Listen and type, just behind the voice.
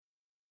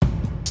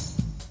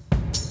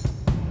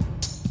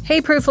Hey,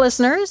 Proof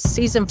listeners,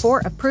 Season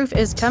 4 of Proof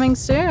is coming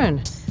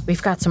soon.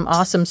 We've got some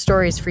awesome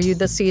stories for you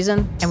this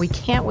season, and we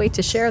can't wait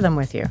to share them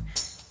with you.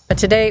 But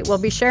today, we'll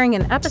be sharing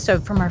an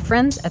episode from our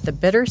friends at the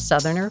Bitter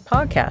Southerner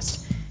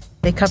podcast.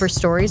 They cover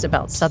stories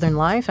about Southern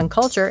life and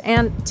culture,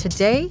 and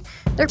today,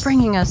 they're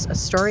bringing us a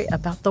story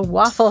about the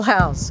Waffle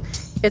House.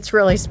 It's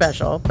really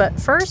special, but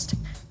first,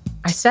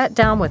 I sat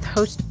down with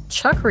host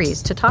Chuck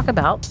Reese to talk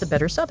about the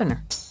Bitter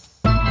Southerner.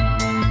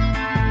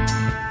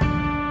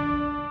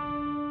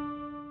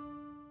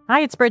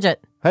 Hi, it's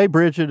Bridget. Hey,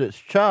 Bridget, it's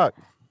Chuck.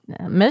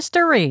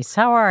 Mr. Reese,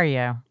 how are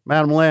you?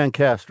 Madam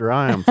Lancaster,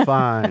 I am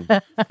fine.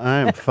 I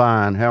am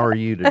fine. How are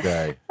you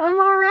today?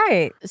 I'm all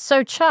right.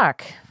 So,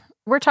 Chuck,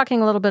 we're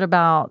talking a little bit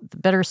about the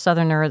Bitter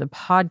Southerner, the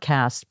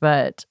podcast,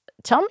 but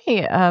tell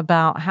me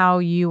about how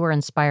you were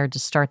inspired to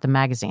start the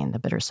magazine, The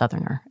Bitter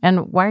Southerner,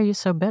 and why are you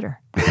so bitter?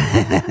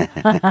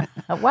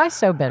 Why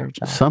so bitter,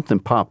 Chuck? Something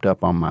popped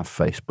up on my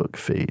Facebook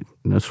feed.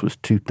 This was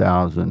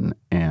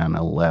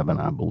 2011,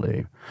 I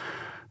believe.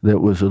 That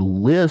was a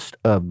list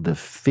of the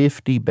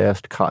 50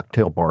 best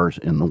cocktail bars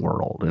in the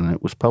world, and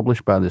it was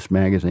published by this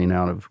magazine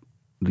out of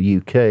the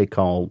UK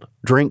called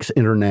Drinks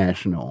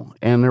International.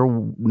 And there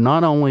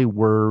not only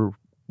were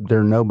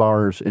there no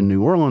bars in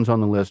New Orleans on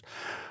the list,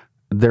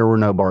 there were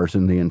no bars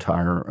in the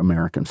entire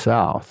American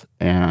South.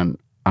 And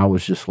I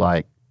was just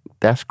like,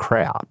 that's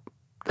crap.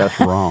 That's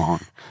wrong.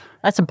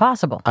 That's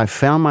impossible. I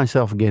found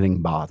myself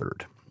getting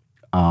bothered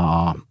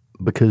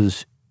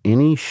because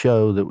any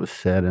show that was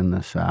set in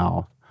the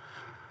South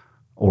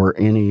or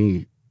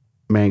any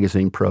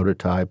magazine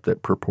prototype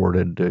that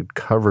purported to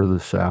cover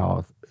the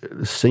South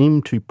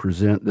seemed to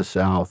present the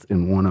South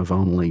in one of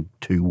only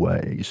two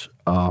ways.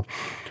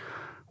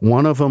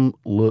 One of them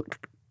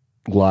looked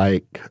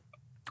like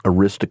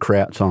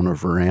aristocrats on a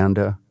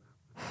veranda,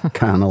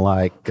 kind of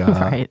like,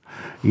 right.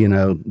 you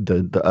know,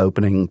 the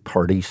opening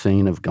party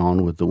scene of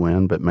Gone with the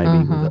Wind, but maybe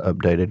with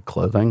updated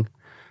clothing.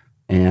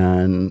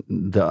 And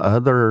the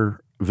other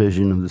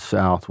vision of the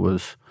South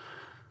was,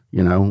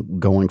 you know,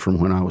 going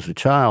from when I was a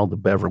child, the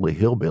Beverly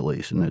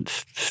Hillbillies, and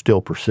it's still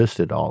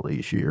persisted all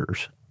these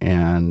years.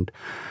 And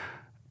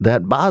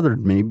that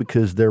bothered me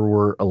because there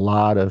were a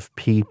lot of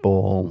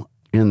people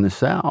in the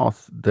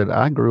South that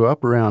I grew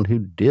up around who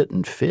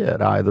didn't fit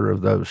either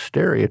of those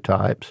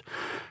stereotypes.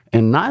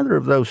 And neither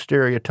of those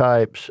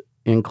stereotypes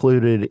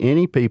included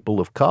any people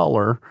of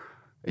color,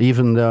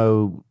 even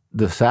though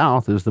the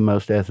South is the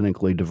most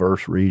ethnically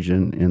diverse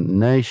region in the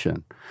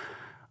nation.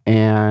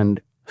 And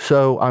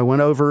so I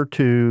went over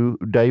to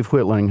Dave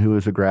Whitling, who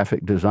is a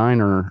graphic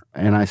designer,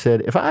 and I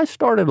said, if I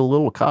started a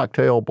little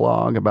cocktail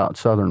blog about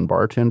Southern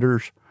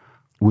bartenders,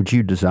 would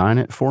you design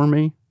it for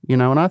me? You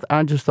know, and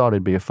I just thought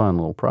it'd be a fun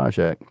little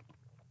project.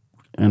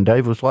 And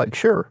Dave was like,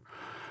 sure.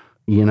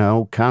 You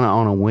know, kind of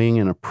on a wing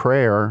and a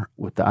prayer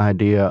with the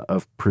idea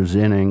of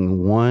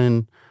presenting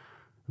one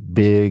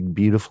big,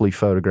 beautifully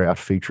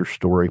photographed feature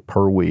story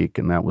per week,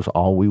 and that was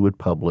all we would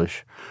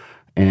publish,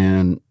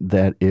 and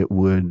that it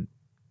would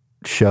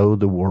show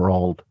the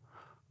world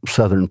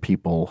Southern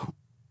people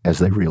as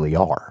they really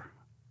are.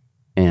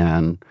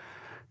 And,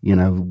 you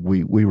know,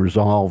 we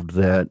resolved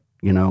that,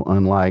 you know,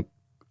 unlike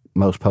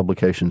most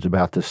publications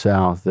about the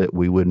South, that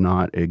we would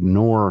not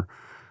ignore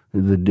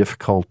the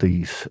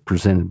difficulties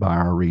presented by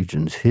our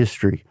region's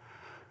history,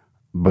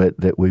 but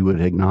that we would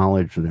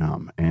acknowledge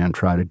them and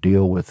try to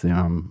deal with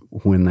them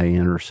when they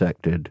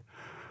intersected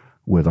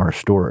with our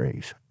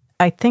stories.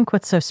 I think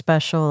what's so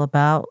special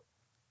about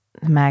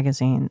the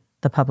magazine,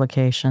 the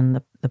publication,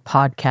 the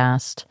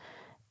podcast,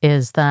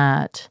 is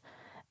that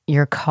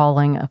you're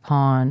calling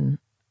upon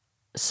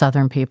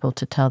Southern people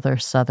to tell their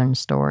Southern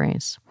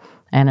stories.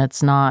 And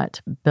it's not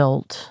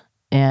built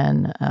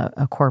in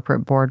a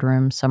corporate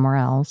boardroom somewhere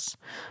else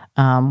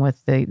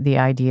with the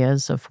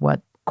ideas of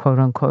what, quote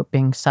unquote,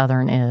 being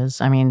Southern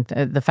is. I mean,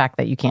 the fact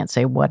that you can't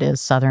say what is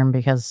Southern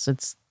because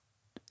it's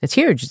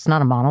huge. It's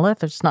not a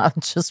monolith. It's not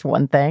just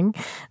one thing.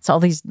 It's all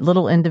these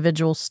little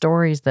individual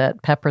stories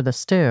that pepper the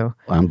stew.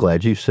 I'm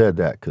glad you said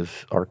that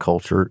because our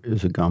culture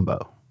is a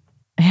gumbo.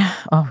 Yeah.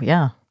 Oh,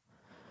 yeah.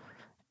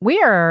 We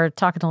are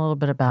talking a little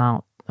bit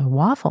about the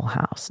Waffle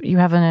House. You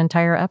have an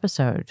entire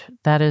episode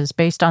that is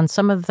based on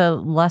some of the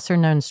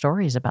lesser-known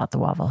stories about the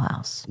Waffle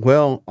House.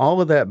 Well,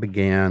 all of that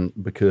began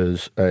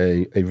because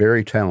a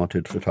very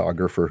talented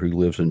photographer who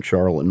lives in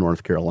Charlotte,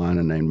 North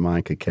Carolina, named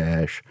Micah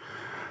Cash,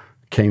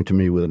 came to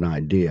me with an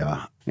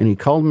idea. And he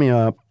called me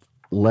up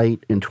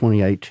late in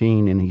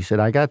 2018, and he said,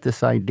 I got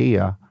this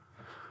idea.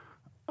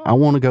 I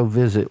want to go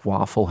visit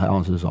Waffle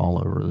Houses all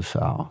over the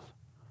South,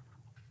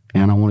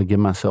 and I want to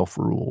give myself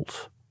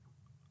rules.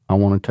 I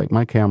want to take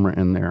my camera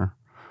in there.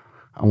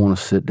 I want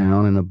to sit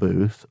down in a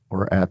booth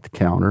or at the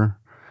counter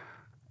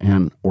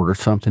and order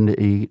something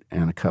to eat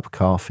and a cup of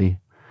coffee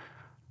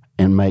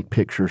and make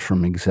pictures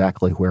from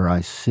exactly where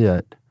I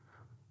sit,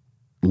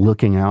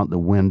 looking out the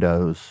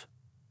windows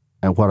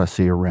at what I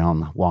see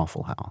around the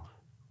Waffle House.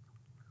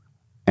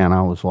 And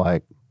I was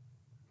like,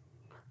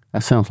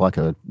 that sounds like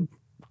a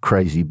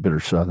crazy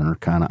bitter Southerner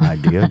kind of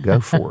idea.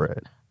 Go for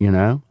it, you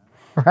know?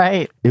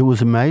 Right. It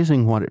was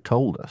amazing what it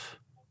told us.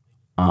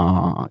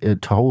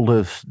 It told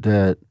us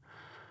that,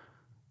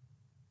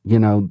 you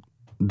know,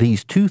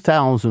 these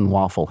 2,000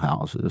 Waffle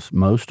Houses,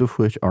 most of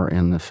which are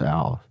in the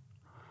South,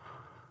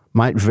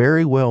 might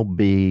very well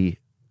be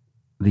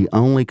the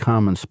only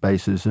common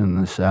spaces in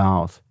the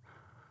South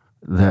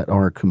that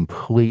are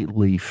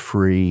completely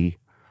free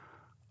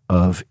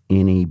of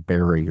any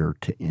barrier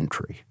to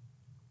entry.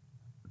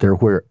 They're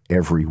where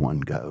everyone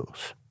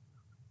goes.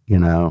 You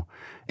know,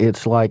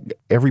 it's like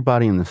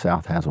everybody in the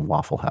South has a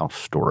Waffle House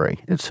story,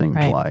 it seems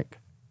like.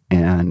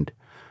 And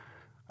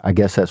I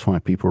guess that's why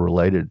people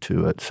related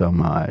to it so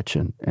much.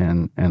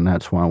 And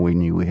that's why we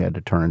knew we had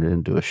to turn it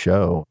into a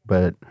show.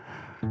 But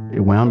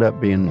it wound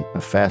up being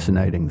a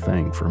fascinating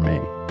thing for me.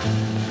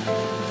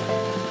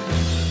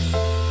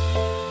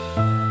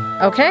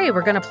 Okay,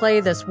 we're going to play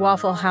this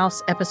Waffle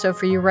House episode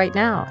for you right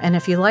now. And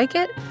if you like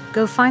it,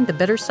 go find The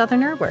Bitter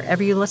Southerner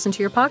wherever you listen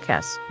to your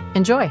podcasts.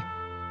 Enjoy.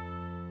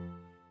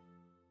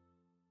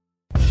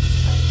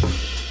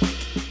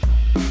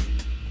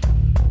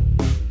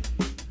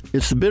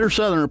 It's the Bitter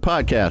Southerner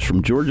podcast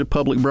from Georgia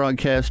Public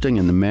Broadcasting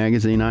and the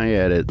magazine I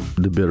edit,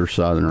 The Bitter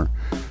Southerner.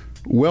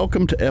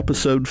 Welcome to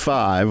episode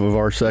 5 of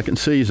our second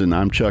season.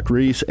 I'm Chuck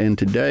Reese, and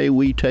today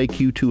we take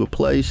you to a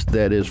place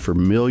that is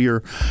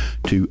familiar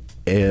to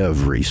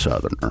every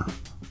Southerner,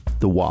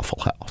 the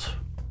Waffle House.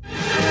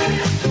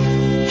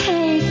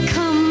 Hey,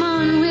 come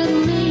on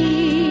with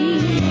me.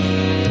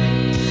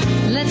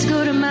 Let's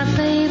go to my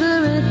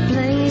favorite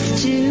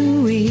place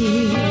to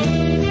eat,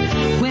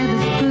 where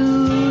the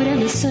food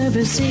and the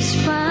service is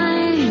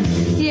fine.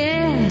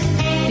 Yeah,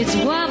 it's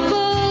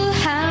Waffle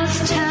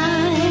House time.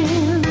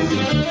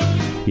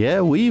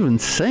 Yeah, we even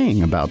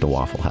sing about the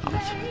Waffle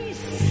House.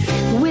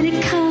 When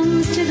it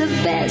comes to the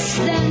best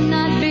and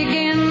not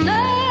beginners,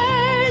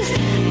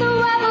 the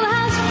Waffle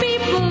House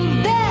people,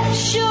 they're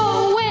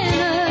sure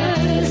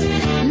winners.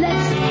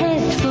 Let's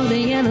head for the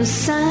yellow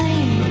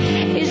sign.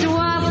 It's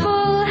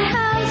Waffle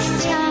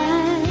House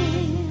time.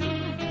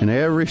 And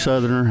every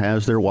Southerner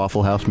has their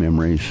Waffle House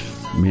memories.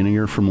 Many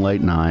are from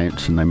late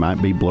nights, and they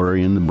might be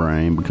blurry in the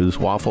brain because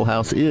Waffle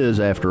House is,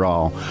 after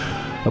all,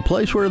 a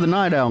place where the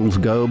night owls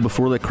go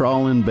before they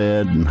crawl in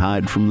bed and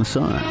hide from the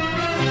sun.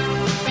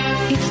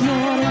 It's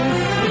not a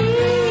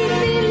sleepy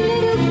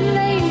little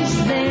place.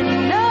 They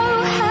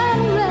know how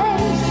to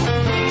race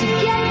to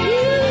get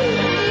you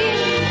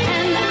in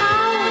and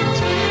out.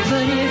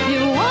 But if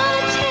you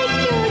want to take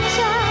your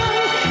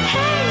time,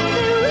 hey,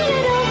 they really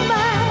don't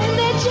mind.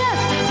 They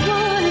just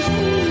want to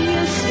see a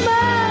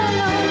smile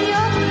on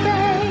your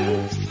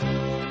face.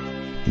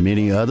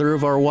 Many other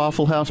of our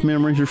Waffle House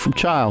memories are from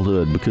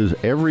childhood because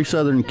every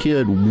Southern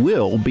kid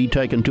will be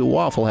taken to a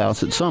Waffle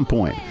House at some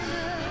point.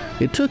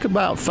 It took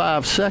about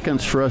 5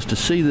 seconds for us to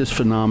see this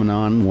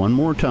phenomenon one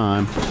more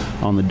time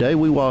on the day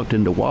we walked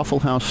into Waffle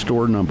House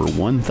store number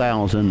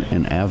 1000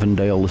 in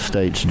Avondale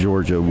Estates,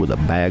 Georgia, with a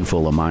bag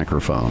full of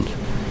microphones.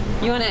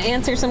 You want to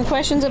answer some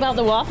questions about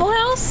the Waffle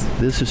House?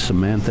 This is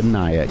Samantha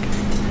Nyack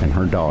and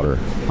her daughter,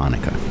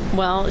 Annika.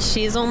 Well,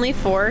 she's only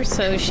 4,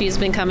 so she's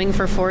been coming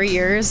for 4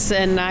 years,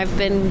 and I've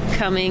been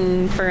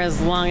coming for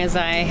as long as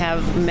I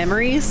have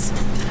memories.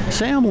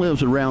 Sam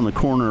lives around the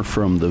corner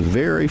from the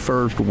very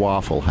first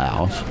Waffle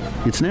House.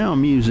 It's now a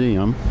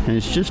museum, and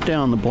it's just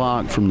down the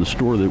block from the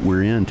store that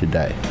we're in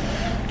today.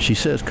 She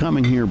says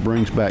coming here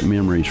brings back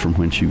memories from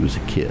when she was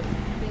a kid.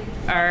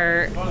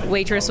 Our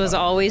waitress was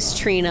always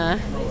Trina,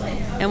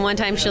 and one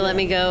time she let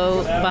me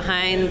go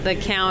behind the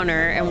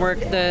counter and work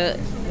the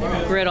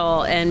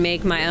griddle and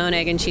make my own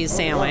egg and cheese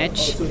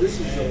sandwich.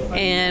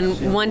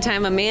 And one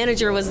time a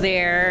manager was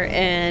there,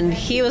 and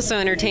he was so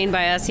entertained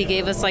by us, he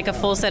gave us like a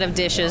full set of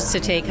dishes to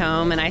take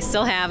home, and I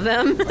still have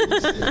them.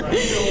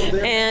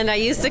 And I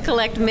used to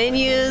collect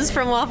menus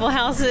from Waffle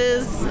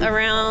Houses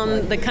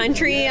around the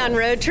country on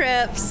road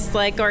trips,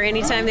 or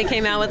anytime they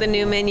came out with a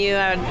new menu,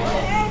 I would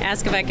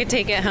ask if I could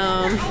take it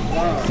home.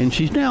 And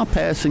she's now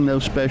passing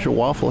those special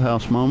Waffle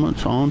House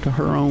moments on to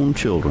her own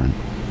children.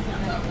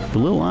 But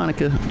little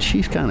Annika,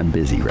 she's kind of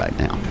busy right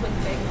now.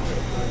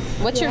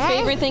 What's your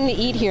favorite thing to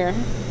eat here?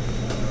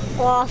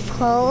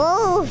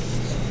 Waffles.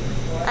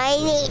 I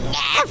need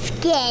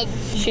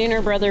napkins. She and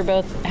her brother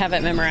both have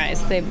it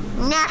memorized. They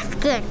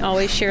Napkins.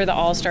 always share the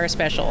All-Star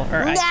Special,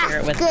 or I share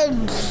it with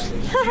them.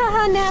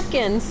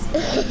 Napkins.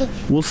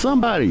 Napkins. Will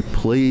somebody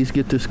please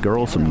get this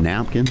girl some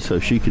napkins so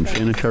she can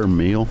finish her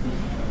meal?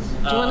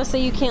 Do you want to say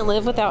you can't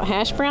live without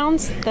hash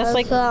browns? That's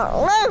I can't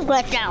live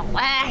without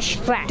hash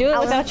browns. do it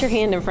without your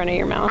hand in front of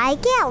your mouth. I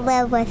can't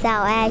live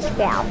without hash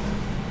browns.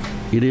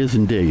 It is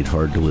indeed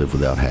hard to live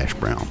without hash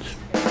browns.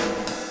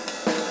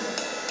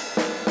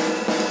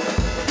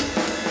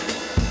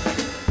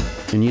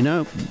 And you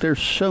know,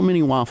 there's so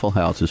many Waffle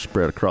Houses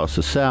spread across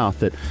the South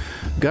that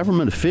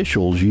government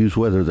officials use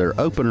whether they're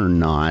open or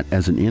not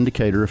as an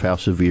indicator of how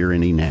severe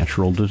any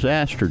natural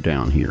disaster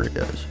down here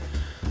is.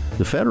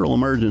 The Federal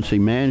Emergency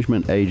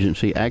Management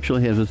Agency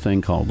actually has a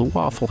thing called the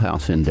Waffle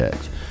House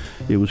Index.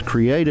 It was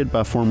created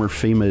by former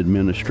FEMA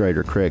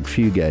Administrator Craig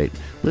Fugate.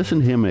 Listen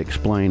to him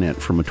explain it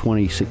from a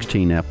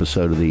 2016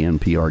 episode of the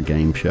NPR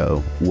game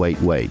show,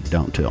 Wait, Wait,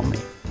 Don't Tell Me.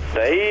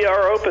 They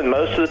are open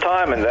most of the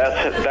time, and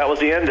that was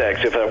the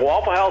index. If a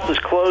Waffle House is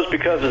closed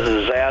because of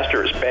a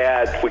disaster, it's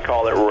bad, we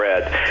call it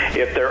red.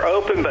 If they're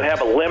open but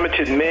have a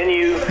limited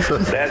menu,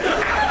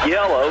 that's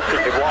yellow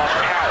because they've lost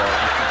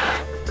power.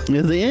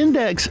 The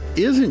index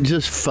isn't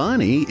just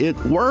funny, it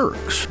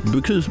works,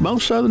 because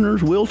most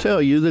Southerners will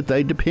tell you that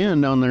they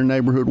depend on their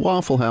neighborhood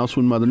Waffle House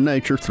when Mother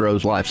Nature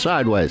throws life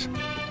sideways.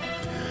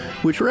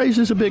 Which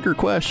raises a bigger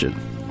question.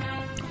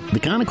 The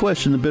kind of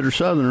question the bitter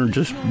Southerner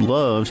just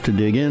loves to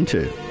dig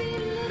into.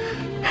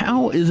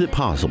 How is it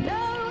possible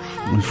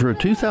for a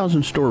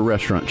 2,000-store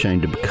restaurant chain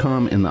to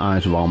become, in the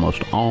eyes of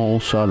almost all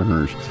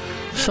Southerners,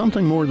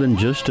 something more than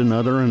just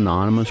another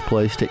anonymous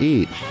place to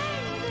eat?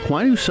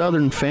 Why do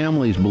Southern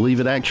families believe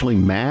it actually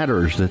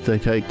matters that they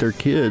take their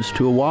kids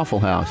to a Waffle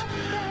House?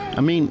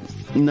 I mean,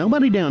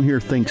 nobody down here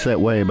thinks that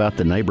way about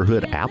the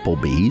neighborhood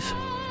Applebee's.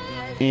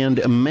 And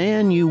a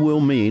man you will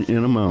meet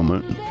in a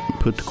moment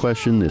put the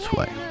question this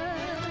way.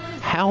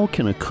 How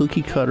can a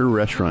cookie-cutter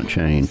restaurant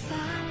chain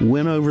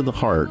win over the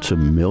hearts of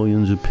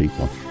millions of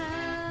people?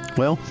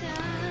 Well,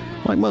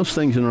 like most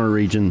things in our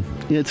region,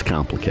 it's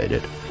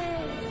complicated.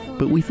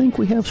 But we think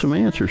we have some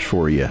answers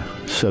for you.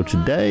 So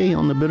today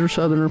on the Bitter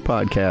Southerner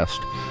podcast,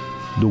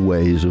 the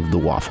ways of the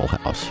Waffle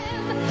House.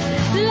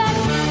 Let's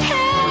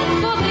head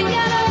for the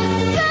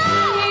yellow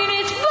sign.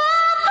 It's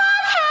Waffle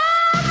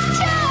House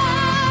time.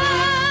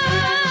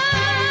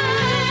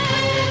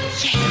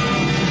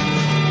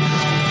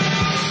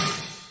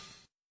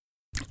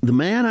 The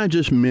man I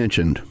just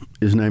mentioned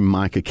is named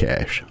Micah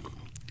Cash.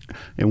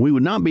 And we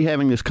would not be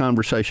having this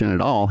conversation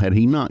at all had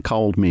he not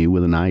called me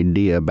with an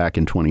idea back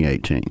in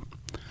 2018.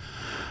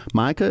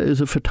 Micah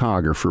is a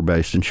photographer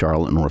based in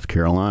Charlotte, North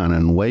Carolina,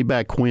 and way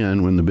back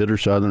when the Bitter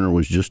Southerner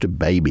was just a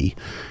baby,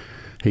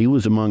 he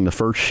was among the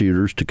first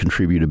shooters to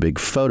contribute a big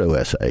photo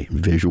essay,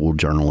 visual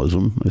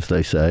journalism, as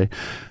they say,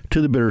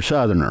 to the Bitter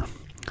Southerner.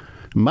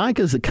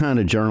 Micah's the kind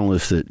of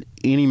journalist that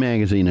any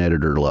magazine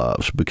editor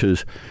loves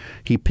because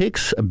he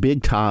picks a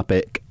big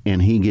topic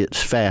and he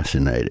gets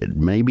fascinated,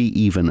 maybe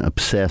even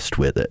obsessed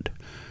with it,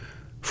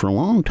 for a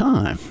long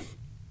time.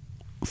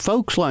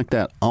 Folks like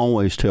that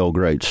always tell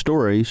great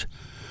stories,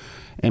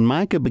 and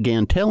Micah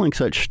began telling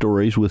such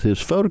stories with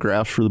his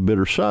photographs for the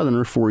Bitter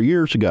Southerner 4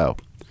 years ago.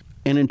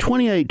 And in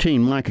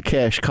 2018, Micah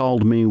Cash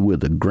called me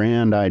with a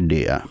grand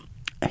idea.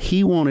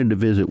 He wanted to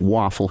visit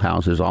Waffle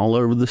Houses all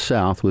over the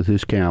South with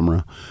his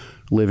camera,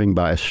 living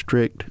by a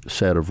strict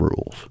set of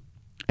rules.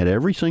 At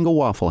every single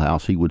Waffle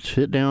House, he would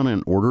sit down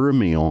and order a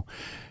meal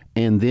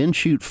and then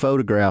shoot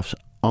photographs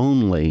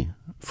only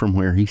from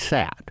where he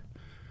sat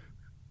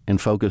and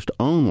focused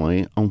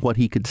only on what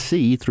he could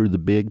see through the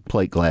big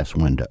plate glass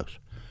windows.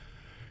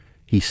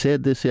 He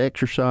said this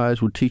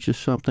exercise would teach us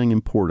something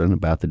important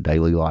about the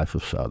daily life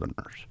of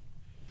Southerners.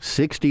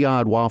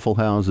 60-odd Waffle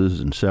Houses,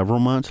 and several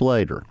months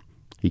later,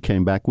 he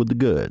came back with the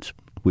goods,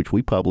 which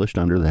we published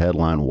under the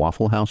headline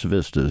Waffle House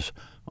Vistas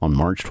on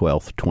March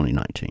 12th,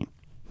 2019.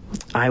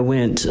 I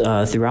went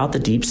throughout the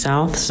Deep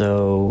South,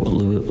 so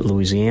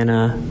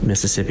Louisiana,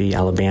 Mississippi,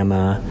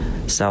 Alabama,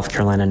 South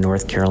Carolina,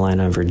 North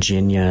Carolina,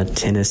 Virginia,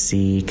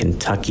 Tennessee,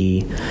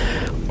 Kentucky,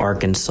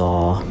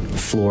 Arkansas,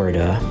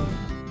 Florida.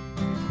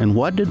 And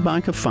what did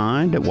Micah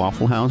find at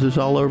Waffle Houses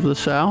all over the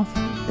South?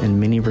 In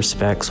many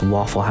respects,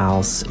 Waffle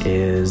House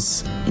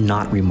is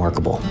not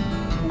remarkable,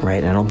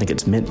 right? And I don't think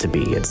it's meant to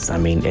be. Eggs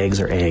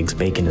are eggs,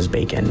 bacon is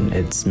bacon.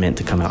 It's meant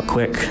to come out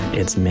quick.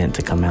 It's meant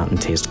to come out and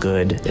taste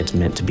good. It's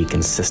meant to be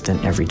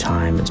consistent every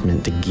time. It's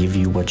meant to give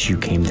you what you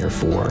came there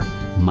for.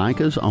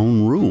 Micah's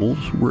own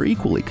rules were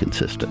equally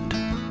consistent.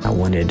 I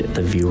wanted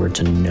the viewer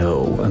to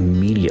know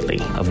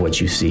immediately of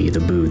what you see, the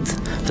booth,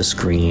 the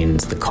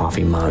screens, the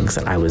coffee mugs,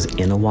 that I was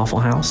in a Waffle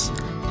House.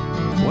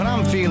 When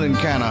I'm feeling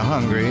kind of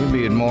hungry,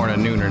 be it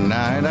morning, noon, or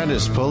night, I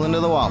just pull into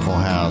the Waffle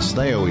House.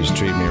 They always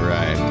treat me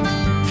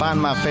right.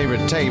 Find my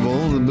favorite table,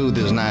 the booth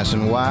is nice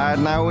and wide,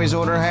 and I always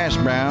order hash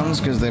browns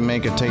because they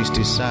make a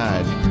tasty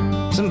side.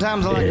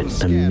 Sometimes I like them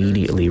scattered. It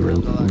immediately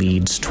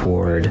leads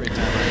toward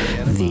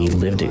the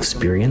lived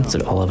experience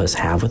that all of us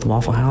have with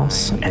Waffle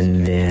House,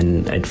 and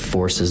then it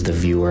forces the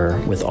viewer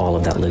with all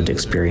of that lived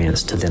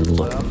experience to then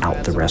look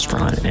out the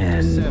restaurant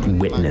and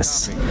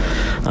witness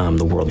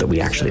the world that we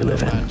actually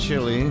live in.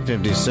 Chili,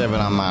 57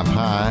 on my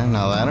pie.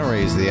 Now that'll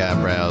raise the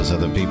eyebrows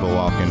of the people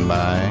walking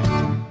by.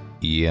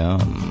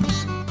 Yum.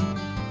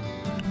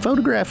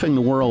 Photographing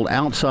the world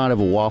outside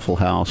of a Waffle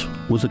House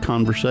was a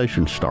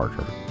conversation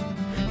starter.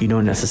 You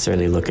don't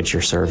necessarily look at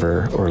your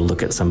server or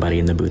look at somebody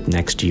in the booth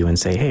next to you and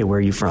say, hey, where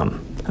are you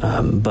from?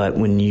 But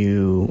when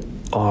you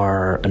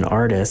are an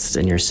artist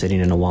and you're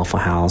sitting in a Waffle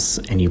House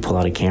and you pull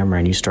out a camera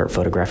and you start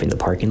photographing the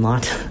parking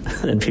lot,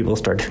 and people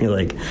start to be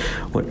like,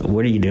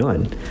 what are you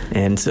doing?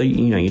 And so,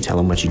 you tell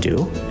them what you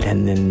do,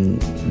 and then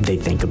they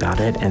think about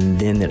it, and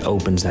then it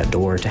opens that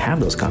door to have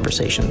those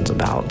conversations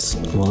about,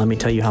 well, let me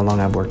tell you how long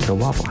I've worked at a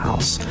Waffle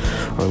House,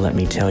 or let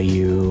me tell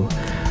you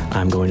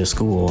I'm going to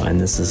school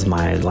and this is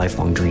my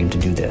lifelong dream to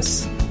do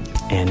this.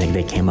 And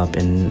they came up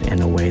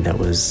in a way that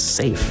was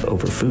safe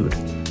over food.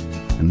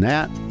 And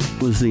that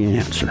was the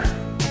answer.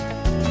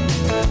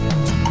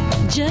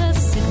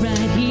 Just sit right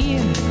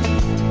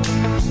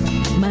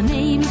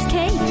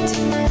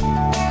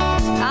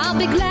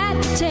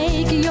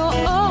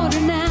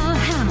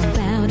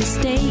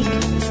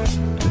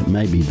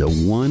may be the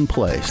one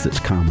place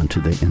that's common to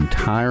the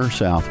entire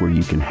South where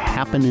you can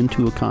happen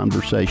into a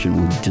conversation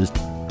with just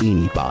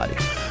anybody,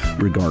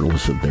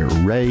 regardless of their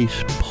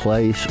race,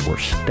 place, or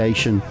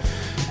station.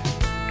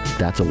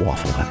 That's a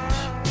Waffle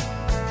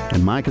House.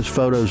 And Micah's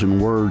photos and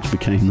words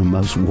became the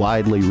most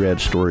widely read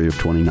story of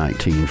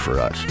 2019 for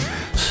us.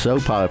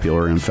 So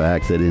popular, in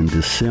fact, that in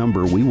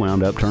December we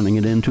wound up turning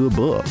it into a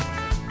book.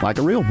 Like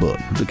a real book,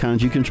 the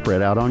kinds you can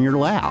spread out on your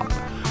lap.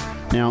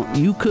 Now,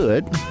 you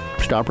could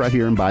stop right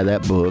here and buy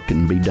that book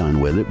and be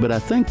done with it, but I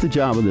think the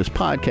job of this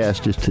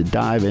podcast is to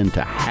dive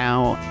into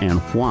how and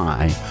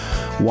why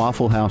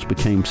Waffle House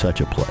became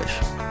such a place.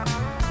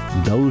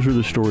 Those are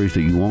the stories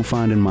that you won't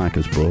find in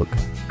Micah's book,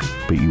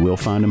 but you will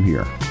find them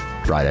here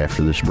right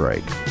after this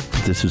break.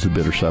 This is the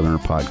Bitter Southerner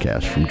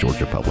podcast from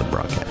Georgia Public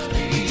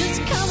Broadcasting.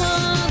 Just come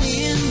on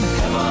in.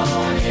 Come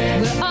on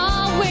in. We're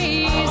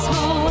always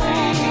home.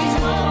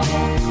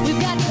 We've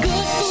got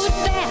good food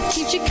fast,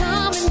 keeps you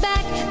coming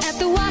back at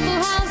the Waffle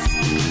House.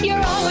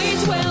 You're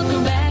always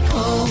welcome back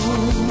home.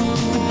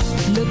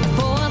 Look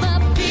for the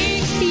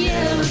big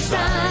yellow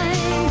sign.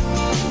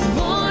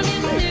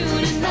 Morning,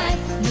 noon, and night.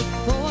 Look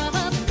for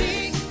the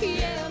big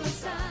yellow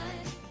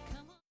sign.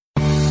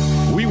 Come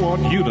on. We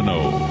want you to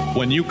know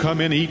when you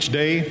come in each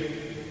day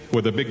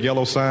where the big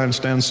yellow sign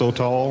stands so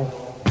tall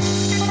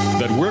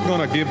that we're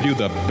going to give you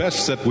the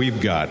best that we've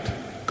got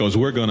because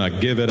we're going to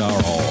give it our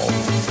all.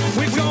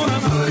 We're gonna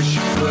push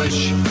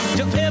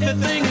till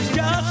everything is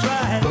just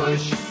right.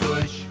 Push.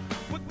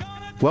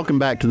 Welcome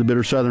back to the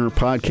Bitter Southerner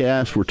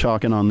podcast. We're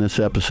talking on this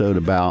episode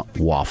about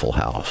Waffle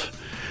House.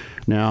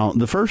 Now,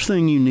 the first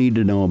thing you need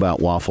to know about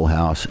Waffle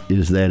House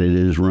is that it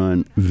is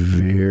run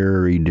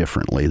very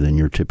differently than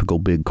your typical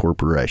big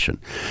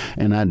corporation.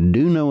 And I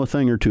do know a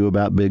thing or two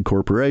about big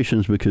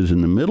corporations because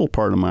in the middle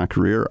part of my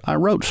career, I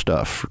wrote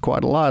stuff for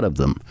quite a lot of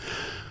them.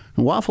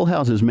 Waffle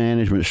House's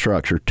management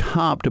structure,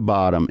 top to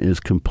bottom, is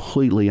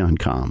completely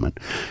uncommon.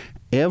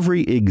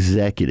 Every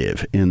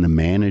executive in the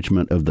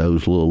management of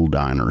those little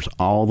diners,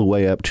 all the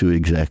way up to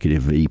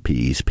executive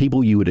VPs,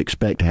 people you would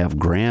expect to have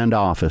grand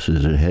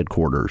offices at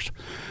headquarters,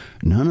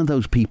 none of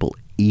those people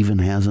even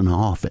has an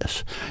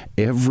office.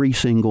 Every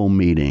single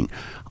meeting,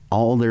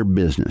 all their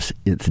business,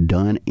 it's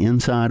done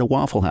inside a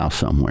Waffle House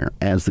somewhere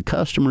as the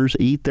customers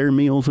eat their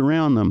meals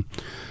around them.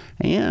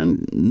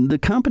 And the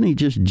company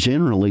just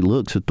generally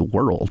looks at the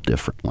world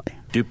differently.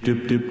 Doop,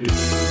 doop, doop, doop.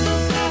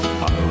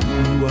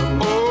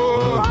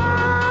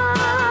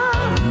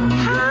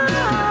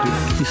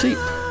 You see,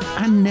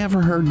 I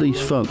never heard these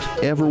folks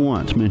ever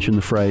once mention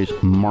the phrase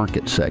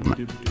market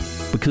segment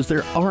because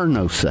there are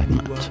no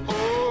segments.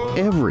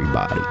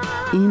 Everybody,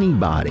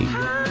 anybody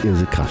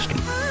is a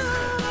customer.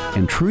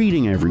 And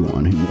treating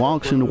everyone who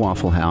walks into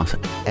Waffle House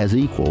as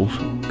equals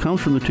comes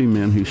from the two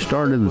men who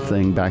started the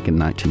thing back in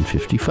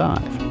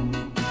 1955.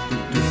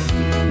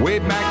 Way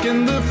back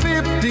in the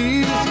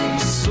 50s,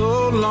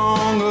 so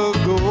long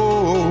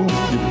ago,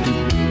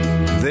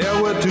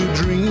 there were two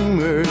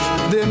dreamers,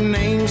 their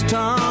names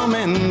Tom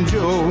and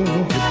Joe.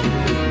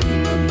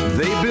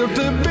 They built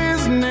a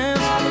business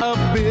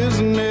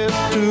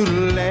to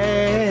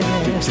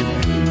last,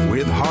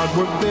 with hard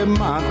work their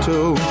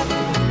motto,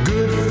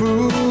 good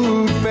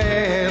food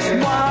fast,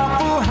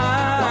 Waffle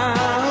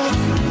House.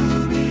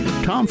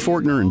 Tom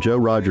Fortner and Joe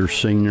Rogers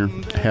Sr.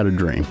 had a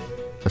dream,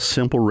 a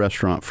simple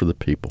restaurant for the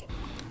people.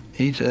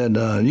 He said,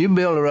 you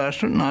build a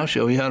restaurant and I'll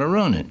show you how to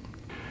run it.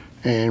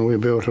 And we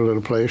built a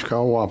little place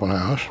called Waffle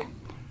House.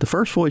 The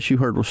first voice you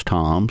heard was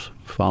Tom's,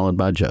 followed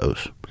by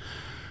Joe's.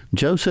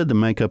 Joe said the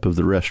makeup of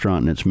the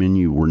restaurant and its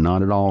menu were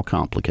not at all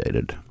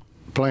complicated.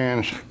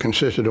 Plans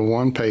consisted of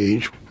one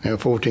page, had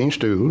 14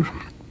 stools,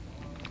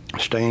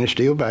 stainless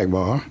steel back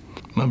bar.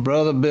 My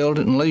brother built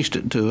it and leased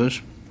it to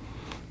us,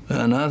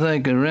 and I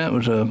think the rent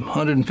was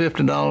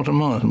 $150 a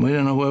month, and we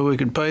didn't know whether we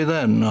could pay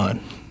that or not.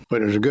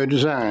 But it was a good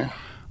design.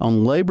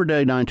 On Labor Day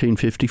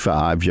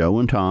 1955, Joe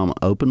and Tom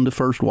opened the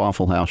first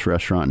Waffle House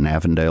restaurant in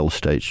Avondale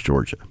Estates,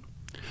 Georgia.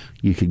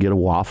 You could get a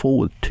waffle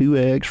with 2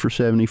 eggs for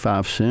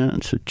 75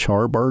 cents, a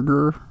char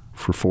burger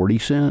for 40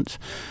 cents,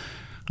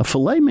 a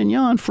filet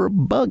mignon for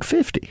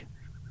 $1.50.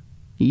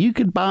 You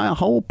could buy a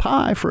whole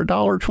pie for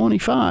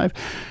 $1.25,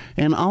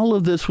 and all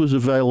of this was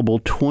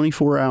available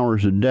 24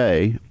 hours a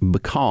day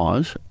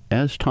because,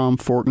 as Tom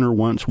Fortner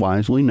once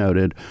wisely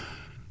noted,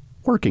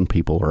 working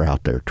people are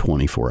out there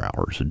 24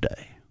 hours a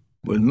day.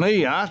 With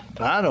me, I'd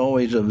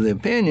always of the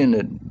opinion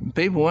that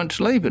people wouldn't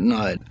sleep at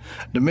night.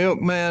 The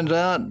milkman's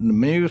out, the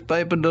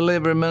newspaper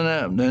deliveryman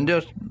out, and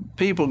just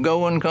people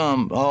go and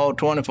come all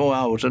 24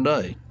 hours a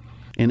day.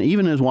 And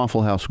even as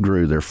Waffle House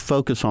grew, their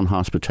focus on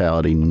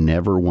hospitality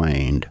never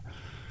waned.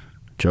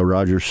 Joe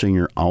Rogers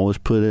Sr. always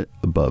put it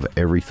above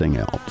everything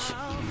else.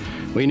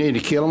 We need to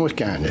kill them with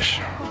kindness.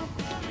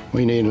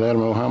 We need to let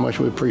them know how much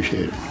we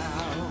appreciate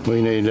it.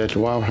 We need to let the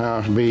Waffle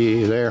House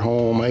be their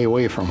home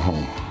away from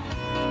home.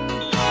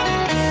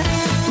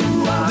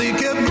 They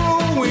kept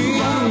going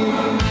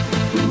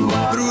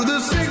through the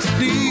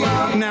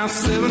 60s, now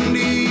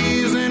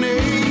 70s and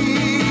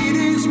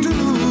 80s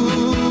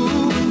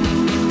too.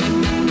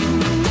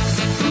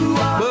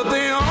 But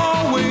they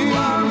always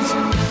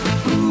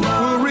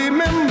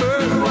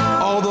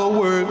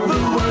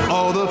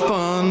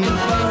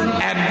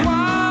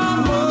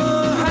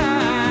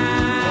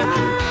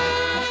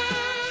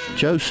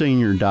Joe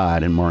Sr.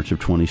 died in March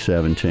of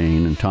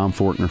 2017, and Tom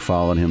Fortner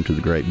followed him to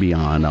the great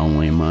beyond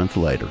only a month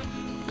later.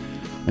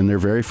 And their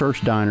very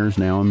first diner is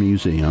now a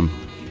museum,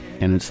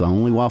 and it's the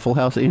only Waffle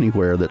House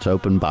anywhere that's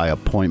open by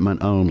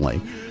appointment only.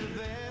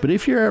 But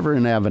if you're ever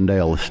in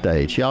Avondale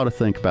Estates, you ought to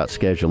think about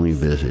scheduling a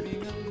visit.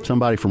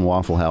 Somebody from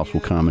Waffle House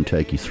will come and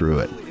take you through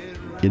it.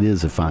 It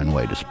is a fine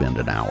way to spend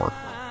an hour.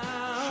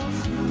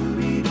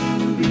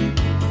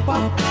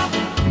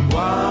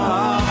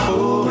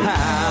 Waffle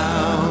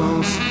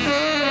House.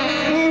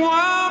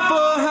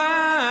 Waffle House.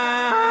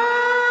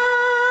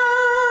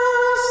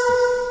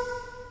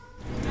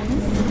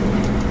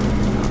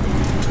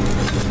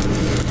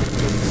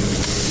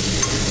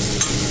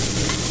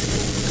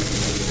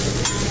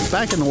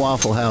 Back in the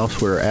Waffle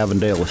House where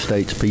Avondale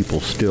Estates people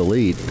still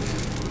eat,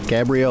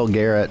 Gabrielle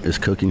Garrett is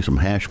cooking some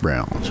hash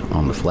browns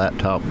on the flat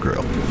top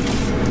grill.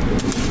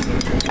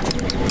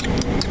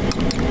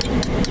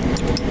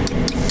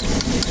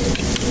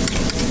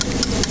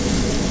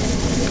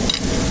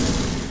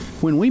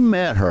 When we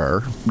met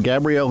her,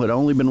 Gabrielle had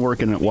only been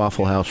working at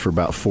Waffle House for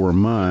about 4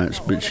 months,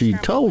 but she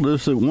told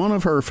us that one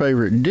of her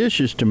favorite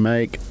dishes to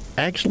make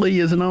actually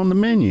isn't on the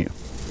menu.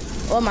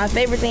 Well, my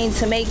favorite thing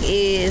to make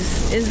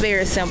is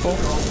very simple.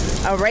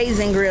 A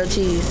raisin grilled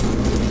cheese.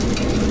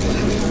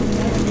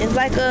 It's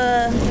like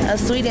a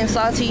sweet and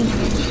salty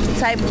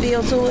type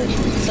feel to it,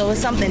 so it's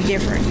something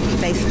different,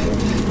 basically.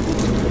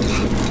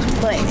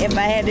 But if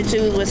I had to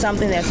choose with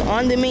something that's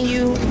on the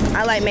menu,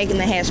 I like making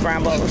the hash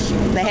brown bowls.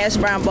 The hash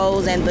brown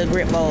bowls and the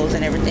grit bowls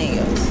and everything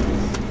else.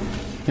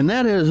 And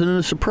that isn't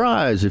a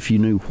surprise if you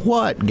knew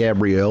what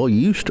Gabrielle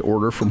used to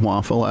order from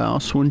Waffle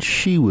House when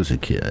she was a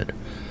kid.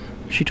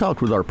 She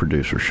talked with our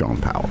producer, Sean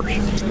Powers.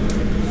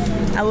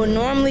 I would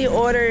normally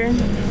order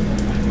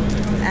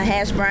a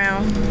hash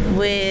brown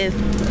with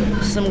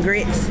some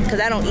grits because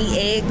I don't eat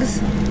eggs.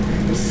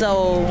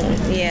 So,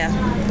 yeah.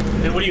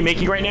 And what are you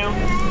making right now?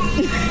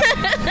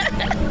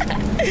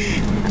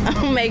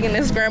 I'm making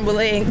a scrambled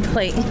egg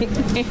plate. They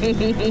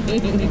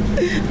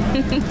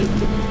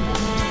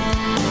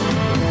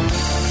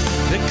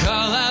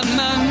call out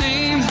my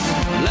name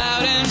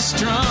loud and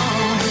strong.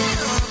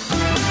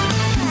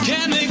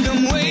 Can't make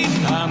them wait.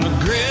 I'm a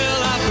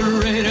grill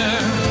operator.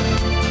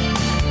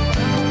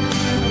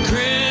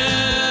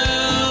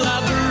 Grill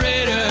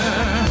operator.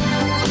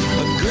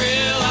 A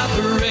grill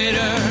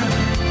operator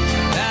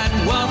at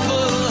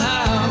Waffle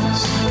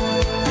House.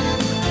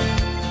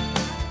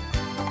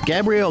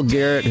 Gabrielle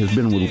Garrett has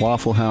been with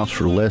Waffle House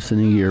for less than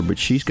a year, but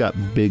she's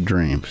got big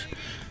dreams.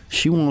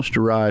 She wants to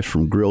rise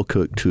from grill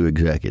cook to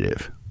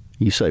executive.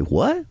 You say,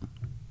 what?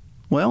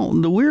 Well,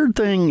 the weird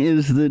thing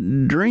is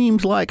that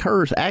dreams like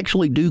hers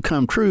actually do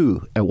come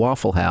true at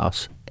Waffle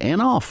House,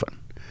 and often.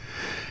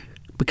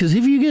 Because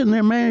if you get in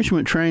their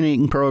management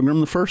training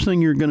program, the first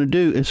thing you're going to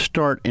do is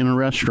start in a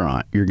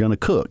restaurant. You're going to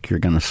cook, you're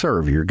going to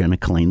serve, you're going to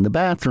clean the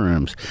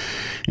bathrooms.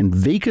 And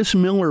Vikas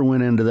Miller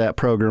went into that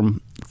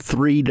program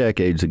 3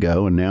 decades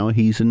ago, and now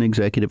he's an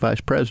executive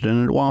vice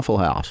president at Waffle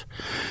House,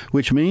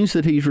 which means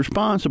that he's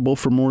responsible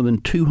for more than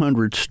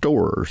 200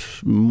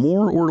 stores,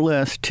 more or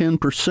less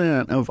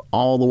 10% of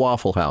all the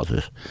Waffle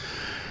Houses.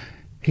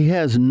 He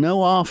has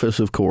no office,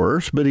 of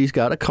course, but he's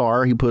got a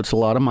car he puts a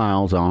lot of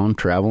miles on,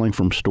 traveling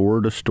from store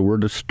to store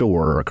to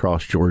store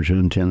across Georgia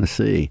and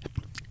Tennessee.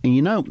 And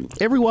you know,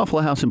 every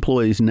Waffle House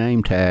employee's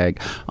name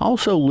tag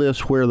also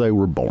lists where they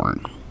were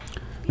born.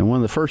 And one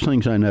of the first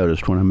things I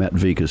noticed when I met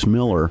Vikas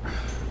Miller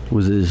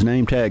was that his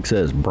name tag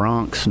says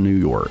Bronx, New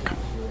York.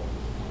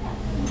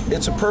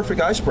 It's a perfect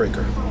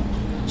icebreaker.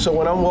 So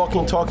when I'm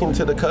talking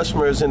to the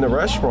customers in the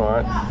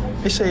restaurant,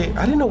 they say,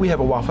 I didn't know we have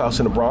a Waffle House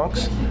in the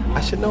Bronx. I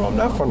said, no, I'm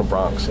not from the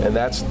Bronx. And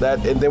that's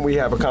that. And then we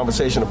have a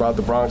conversation about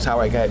the Bronx, how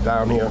I got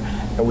down here,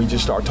 and we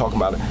just start talking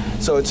about it.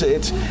 So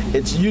it's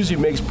usually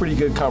makes pretty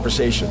good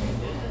conversation.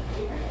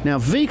 Now,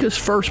 Vikas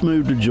first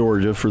moved to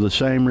Georgia for the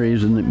same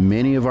reason that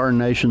many of our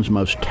nation's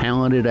most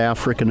talented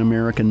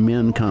African-American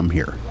men come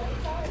here,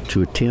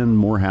 to attend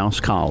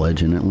Morehouse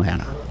College in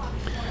Atlanta.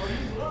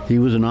 He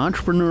was an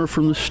entrepreneur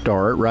from the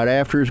start. Right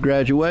after his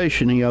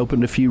graduation, he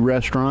opened a few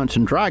restaurants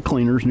and dry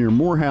cleaners near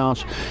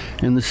Morehouse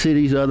and the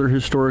city's other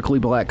historically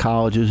black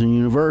colleges and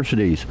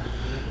universities.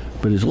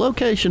 But his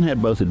location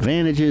had both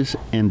advantages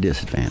and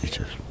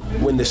disadvantages.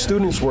 When the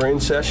students were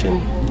in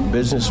session,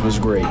 business was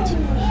great.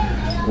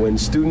 When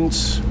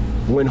students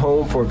went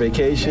home for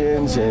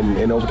vacations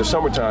and over the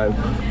summertime,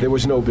 there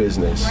was no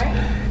business.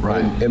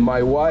 Right. And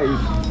my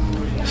wife,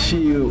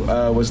 she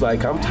was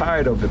like, I'm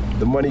tired of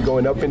the money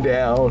going up and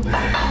down.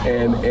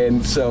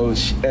 And so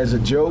she, as a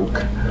joke,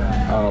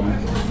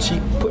 she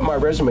put my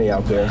resume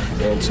out there,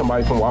 and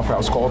somebody from Waffle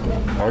House called me.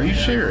 Are you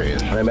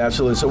serious? I'm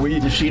absolutely.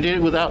 So She did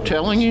it without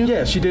telling you?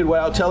 Yeah, she did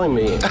without telling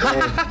me.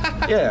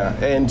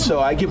 And so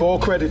I give all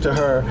credit to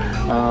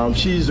her.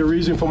 She's the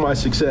reason for my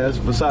success,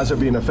 besides her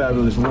being a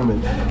fabulous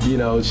woman. You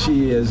know,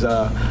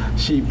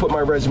 she put my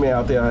resume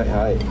out there.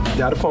 I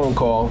got a phone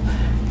call.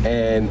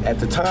 And at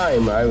the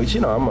time, I was,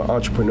 I'm an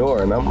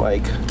entrepreneur, and I'm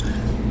like,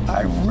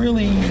 I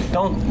really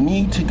don't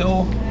need to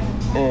go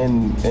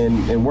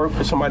and work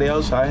for somebody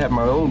else. I have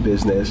my own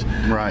business.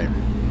 Right.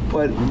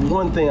 But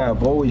one thing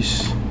I've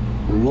always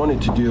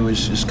wanted to do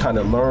is just kind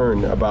of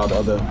learn about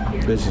other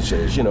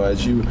businesses. You know,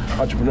 as you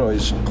entrepreneur,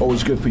 it's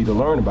always good for you to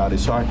learn about it.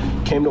 So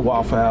I came to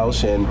Waffle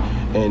House and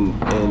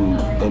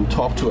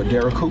talked to a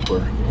Derek Cooper,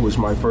 who was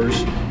my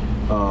first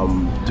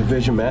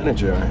division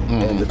manager.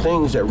 And the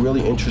things that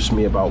really interested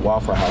me about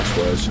Waffle House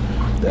was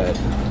that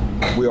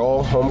we're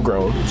all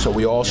homegrown, so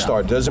we all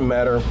start. Doesn't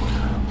matter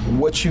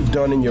what you've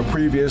done in your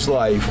previous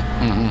life.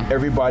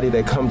 Everybody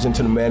that comes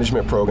into the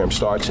management program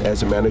starts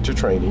as a manager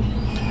trainee.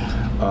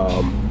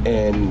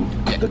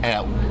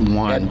 At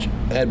one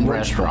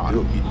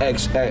restaurant.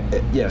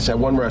 Yes, at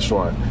one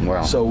restaurant.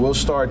 Wow. So we'll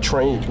start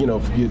training. You know,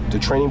 the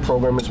training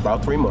program is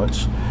about 3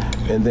 months,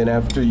 and then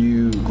after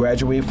you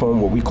graduate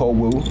from what we call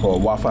WU or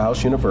Waffle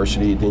House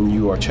University, then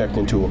you are checked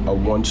into a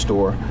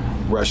one-store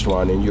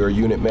restaurant, and you're a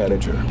unit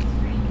manager.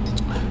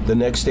 The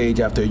next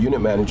stage after a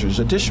unit manager is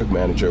a district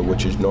manager,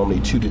 which is normally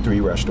 2 to 3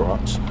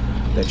 restaurants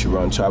that you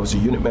run. So I was a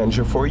unit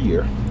manager for a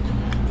year.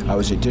 I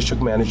was a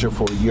district manager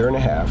for a year and a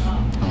half.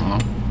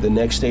 The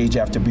next stage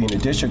after being a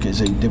district is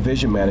a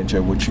division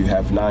manager, which you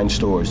have 9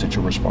 stores that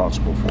you're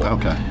responsible for.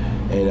 Okay.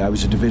 And I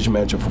was a division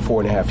manager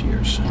for 4.5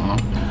 years.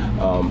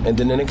 And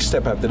then the next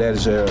step after that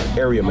is an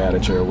area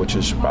manager, which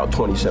is about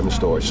 27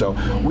 stores. So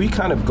we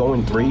kind of go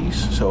in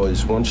threes. So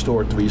it's 1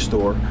 store, 3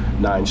 store,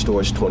 9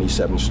 stores,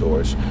 27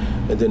 stores.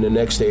 And then the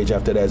next stage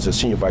after that is a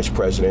senior vice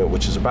president,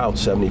 which is about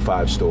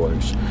 75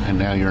 stores. And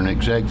now you're an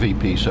exec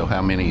VP, so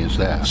how many is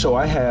that? So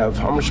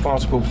I'm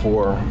responsible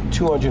for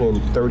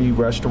 230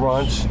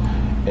 restaurants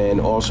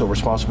and also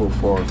responsible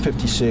for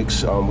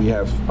 56. We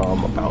have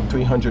about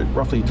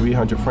roughly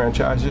 300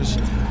 franchises.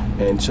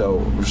 And so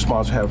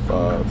have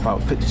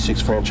about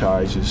 56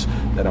 franchises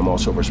that I'm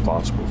also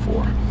responsible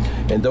for.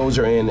 And those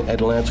are in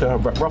Atlanta,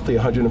 roughly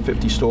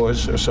 150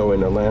 stores or so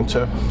in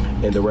Atlanta,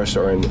 and the rest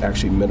are in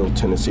actually Middle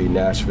Tennessee,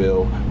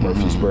 Nashville,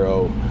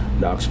 Murfreesboro,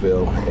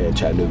 Knoxville, and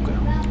Chattanooga.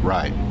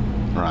 Right.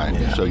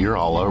 Yeah. So you're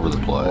all over the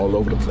place. All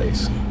over the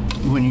place.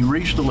 When you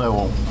reach the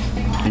level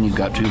and you've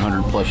got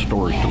 200 plus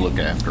stores to look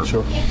after,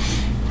 sure.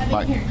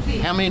 Like,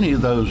 how many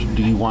of those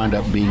do you wind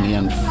up being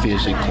in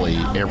physically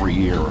every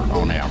year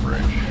on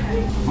average?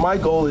 My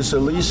goal is to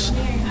at least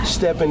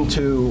step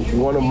into each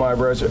one of my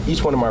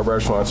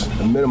restaurants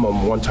a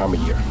minimum 1 time a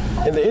year.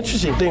 And the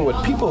interesting thing,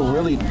 what people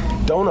really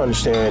don't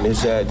understand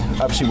is that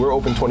obviously we're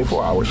open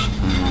 24 hours.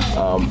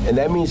 And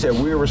that means that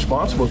we're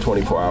responsible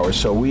 24 hours.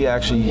 So we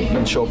actually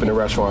can show up in the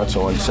restaurants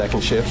on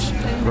second shifts.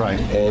 Right.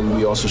 And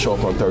we also show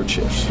up on third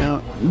shifts.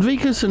 Now,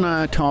 Vikas and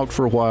I talked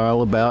for a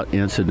while about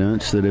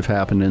incidents that have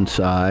happened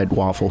inside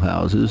Waffle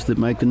Houses that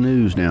make the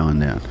news now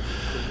and then.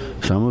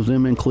 Some of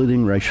them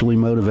including racially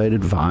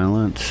motivated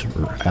violence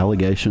or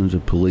allegations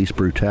of police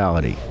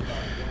brutality.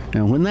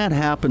 Now, when that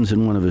happens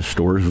in one of his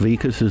stores,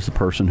 Vikas is the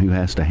person who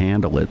has to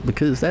handle it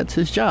because that's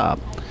his job.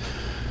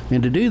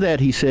 And to do that,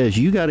 he says,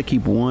 you got to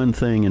keep one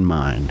thing in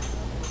mind,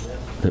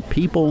 that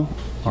people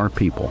are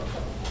people.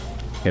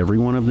 Every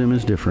one of them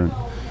is different.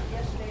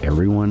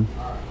 Everyone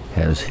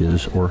has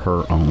his or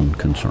her own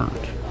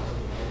concerns.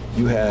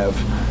 You have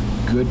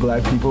good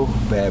black people,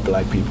 bad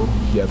black people.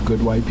 You have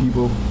good white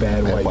people,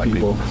 bad white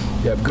people.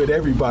 You have good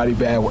everybody,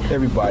 bad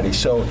everybody.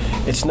 So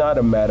it's not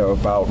a matter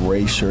about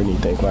race or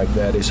anything like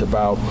that. It's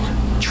about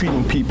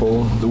treating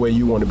people the way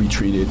you want to be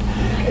treated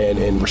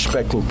and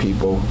respecting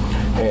people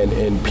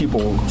and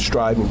people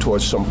striving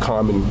towards some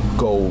common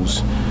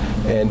goals.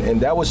 And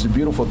that was the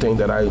beautiful thing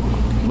that I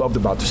loved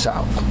about the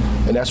South.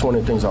 And that's one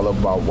of the things I love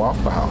about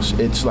Waffle House.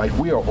 It's like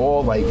we are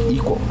all like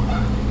equal.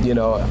 You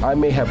know, I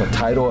may have a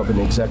title of an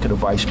executive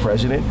vice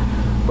president,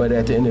 but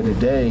at the end of the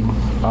day,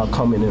 I'll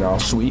come in and I'll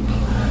sweep.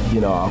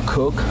 You know, I'll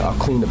cook, I'll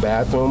clean the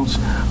bathrooms,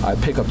 I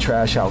pick up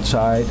trash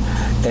outside,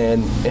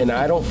 and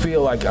I don't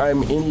feel like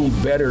I'm any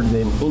better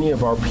than any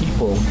of our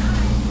people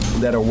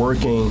that are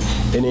working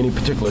in any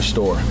particular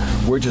store.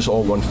 We're just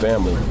all one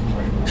family.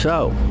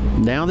 So,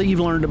 now that you've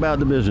learned about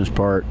the business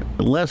part,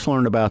 let's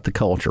learn about the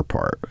culture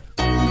part.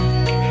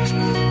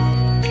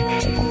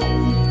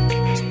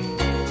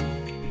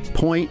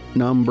 Point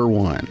number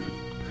 1.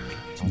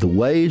 The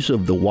ways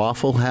of the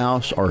Waffle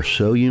House are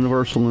so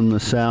universal in the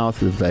South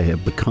that they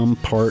have become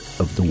part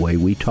of the way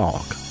we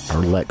talk,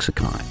 our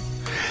lexicon.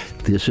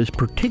 This is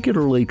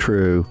particularly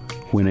true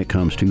when it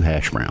comes to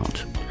hash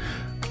browns.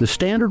 The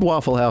standard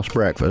Waffle House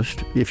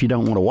breakfast, if you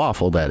don't want a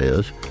waffle that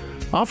is,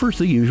 offers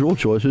the usual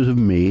choices of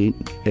meat,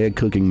 egg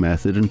cooking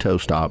method, and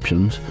toast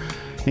options,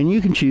 and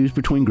you can choose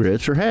between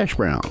grits or hash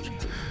browns.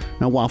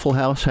 Now, Waffle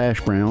House hash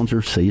browns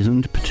are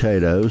seasoned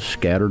potatoes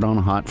scattered on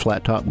a hot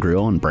flat-top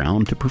grill and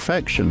browned to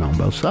perfection on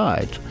both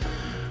sides.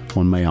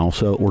 One may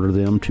also order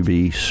them to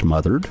be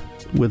smothered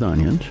with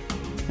onions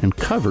and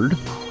covered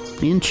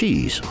in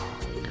cheese.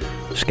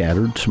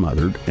 Scattered,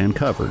 smothered, and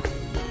covered.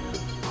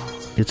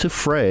 It's a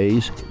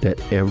phrase that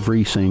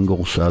every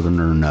single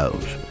Southerner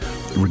knows,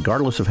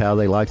 regardless of how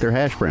they like their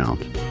hash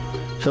browns.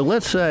 So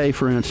let's say,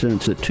 for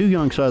instance, that 2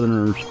 young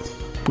Southerners,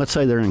 let's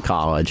say they're in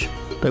college,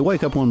 they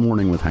wake up one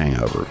morning with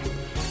hangovers.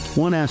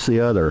 One asks the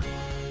other,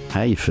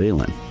 how you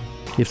feeling?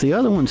 If the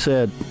other one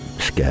said,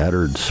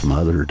 scattered,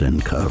 smothered,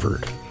 and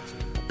covered,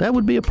 that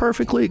would be a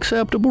perfectly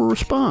acceptable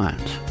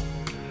response.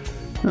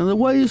 Now, the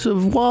ways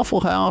of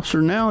Waffle House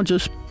are now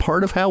just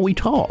part of how we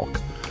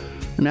talk.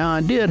 Now,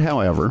 I did,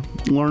 however,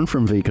 learn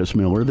from Vikas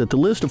Miller that the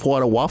list of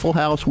what a Waffle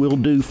House will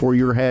do for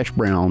your hash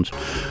browns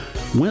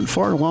went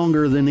far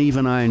longer than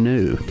even I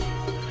knew.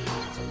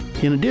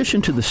 In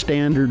addition to the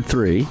standard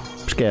 3,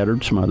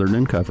 scattered, smothered,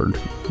 and covered,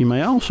 you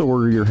may also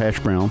order your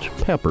hash browns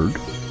peppered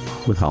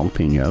with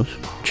jalapenos,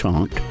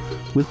 chunked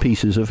with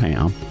pieces of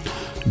ham,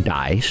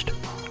 diced,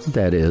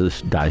 that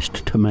is,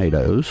 diced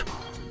tomatoes,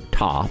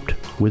 topped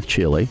with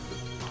chili,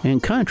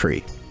 and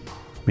country,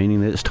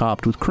 meaning that it's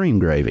topped with cream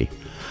gravy.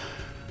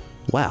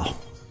 Wow.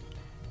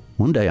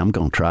 One day I'm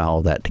going to try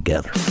all that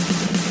together.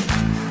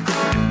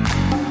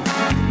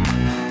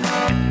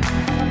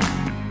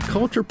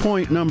 Culture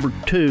point number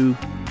 2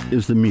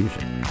 is the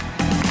music.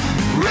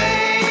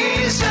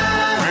 Raisin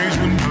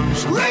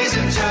toast,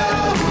 raisin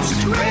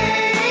toast,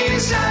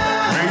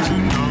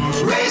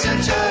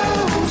 raisin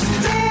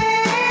toast.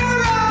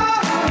 There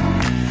are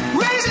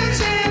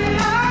raisins in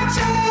my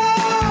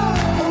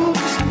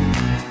toast.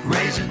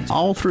 Raisin.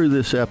 All through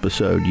this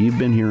episode, you've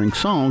been hearing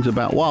songs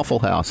about Waffle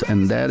House,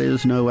 and that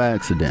is no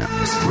accident.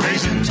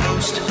 Raisin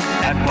toast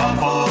at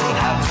Waffle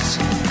House.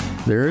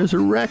 There is a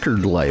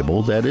record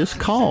label that is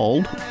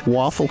called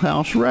Waffle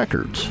House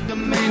Records. The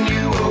menu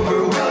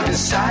over, well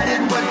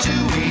decided what to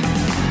eat.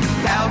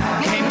 Out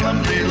came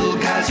them little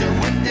guys who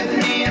winked at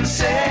me and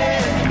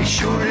said, be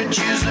sure to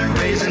choose the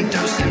raisin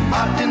toast and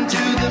popped into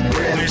the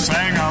bread. They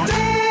sang out.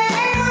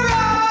 There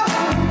are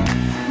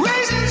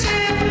raisins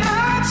in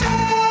my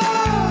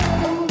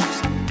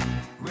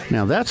toast.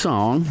 Now that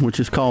song,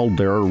 which is called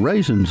There Are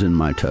Raisins in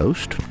My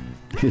Toast,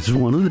 is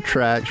one of the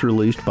tracks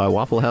released by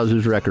Waffle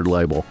House's record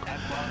label.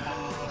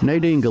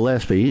 Nadine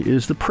Gillespie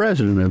is the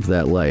president of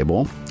that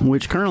label,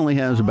 which currently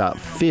has about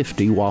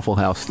 50 Waffle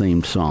House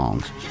themed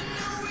songs.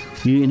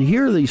 You can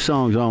hear these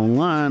songs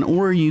online,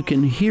 or you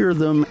can hear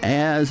them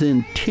as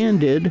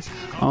intended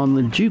on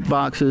the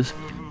jukeboxes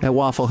at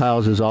Waffle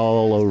Houses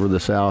all over the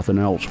South and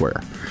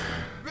elsewhere.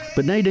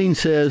 But Nadine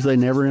says they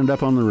never end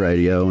up on the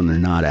radio and they're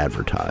not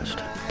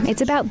advertised.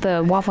 It's about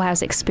the Waffle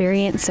House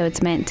experience, so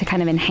it's meant to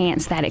kind of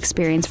enhance that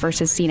experience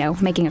versus,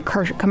 making a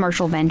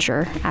commercial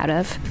venture out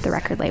of the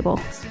record label.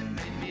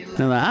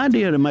 Now, the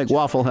idea to make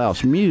Waffle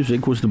House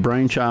music was the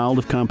brainchild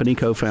of company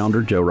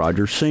co-founder Joe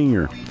Rogers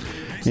Sr.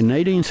 And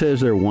Nadine says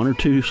there are 1 or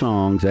 2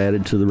 songs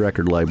added to the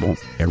record label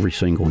every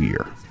single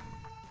year.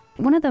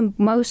 One of the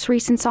most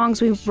recent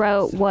songs we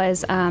wrote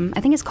was, I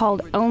think it's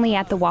called Only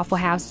at the Waffle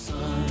House.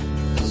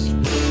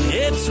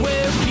 It's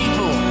where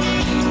people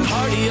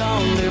party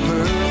on their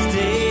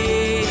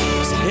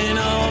birthdays in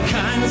all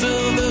kinds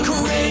of the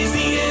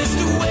craziest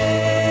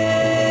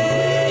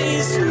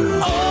ways.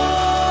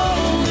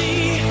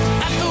 Only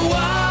at the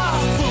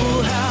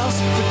Waffle House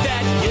with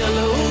that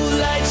yellow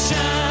light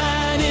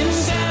shining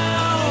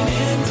down.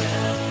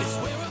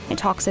 It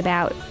talks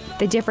about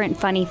the different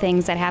funny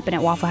things that happen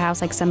at Waffle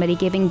House, like somebody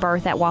giving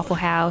birth at Waffle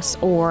House,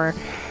 or,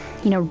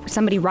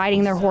 somebody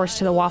riding their horse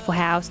to the Waffle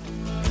House.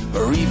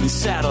 Or even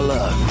saddle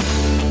up.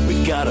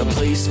 We've got a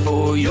place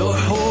for your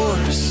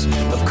horse,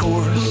 of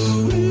course.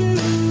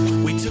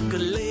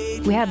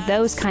 We have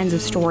those kinds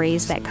of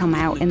stories that come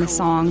out in the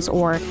songs,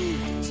 or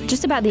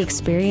just about the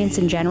experience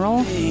in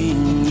general.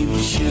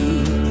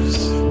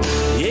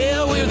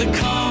 Yeah, we're the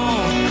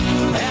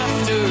calm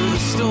after the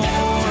storm.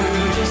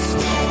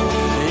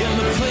 In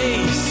the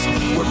place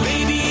where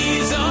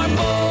babies are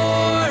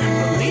born.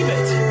 Believe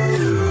it.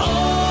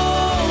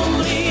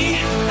 Only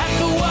at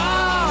the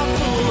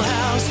Waffle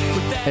House.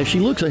 As she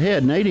looks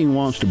ahead, Nadine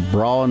wants to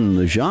broaden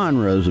the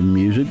genres of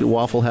music that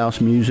Waffle House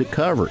music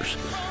covers,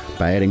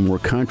 by adding more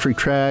country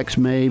tracks,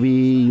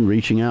 maybe,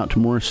 reaching out to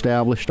more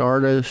established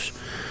artists.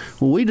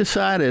 Well, we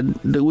decided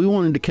that we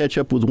wanted to catch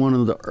up with one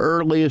of the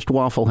earliest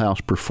Waffle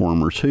House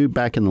performers who,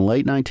 back in the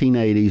late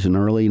 1980s and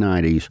early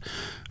 90s,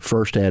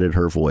 first added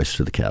her voice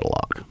to the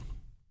catalog.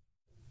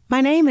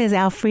 My name is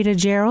Alfreda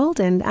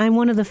Gerald, and I'm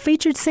one of the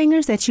featured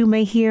singers that you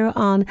may hear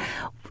on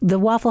the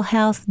Waffle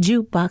House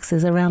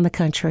jukeboxes around the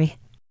country.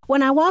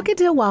 When I walk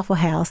into a Waffle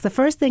House, the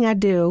first thing I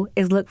do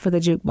is look for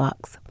the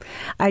jukebox.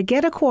 I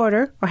get a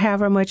quarter, or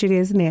however much it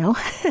is now,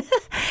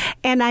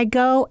 and I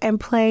go and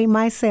play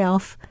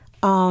myself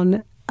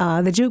on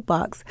the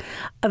jukebox.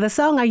 The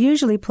song I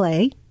usually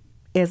play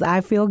is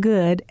I Feel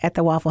Good at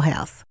the Waffle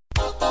House.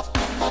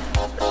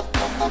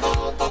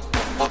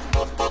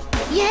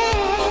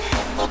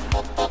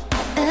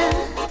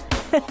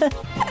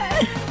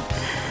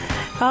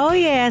 Oh,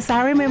 yes,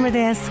 I remember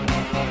this.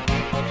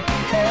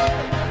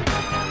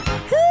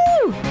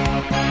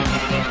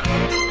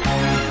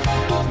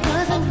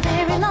 Wasn't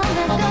very long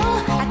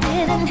ago, I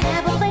didn't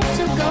have a place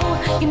to go.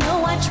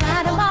 I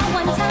tried them all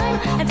one time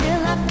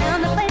until I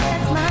found a place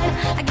that's mine.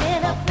 I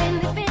get a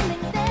friendly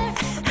feeling there.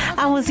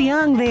 I was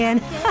young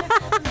then.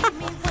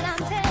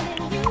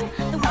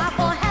 The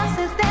Waffle House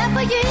is there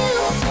for you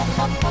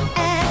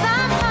as I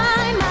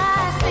find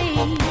my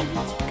seat.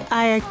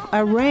 I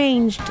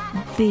arranged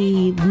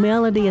the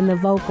melody and the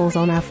vocals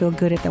on I Feel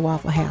Good at the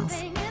Waffle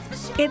House.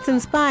 It's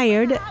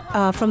inspired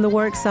from the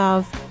works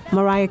of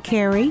Mariah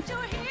Carey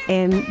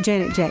and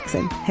Janet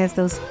Jackson has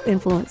those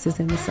influences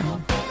in the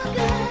song.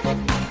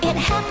 It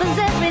happens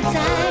every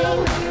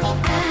time.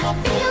 I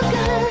feel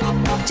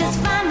good. Just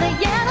find the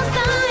yellow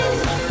sign.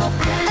 I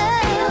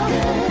feel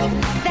good.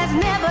 There's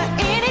never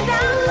any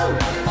doubt.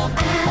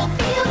 I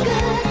feel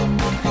good.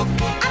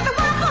 At the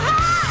Waffle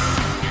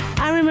House.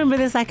 I remember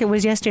this like it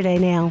was yesterday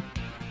now.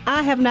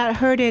 I have not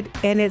heard it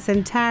in its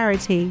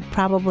entirety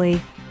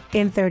probably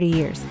in 30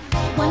 years.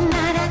 One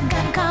night I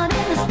got caught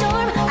in the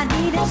storm. I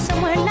needed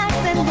somewhere nice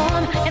and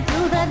warm. And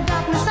through the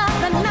darkness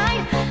of the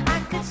night, I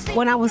could see.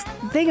 When I was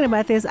thinking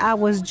about this, I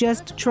was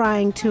just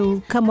trying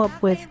to come up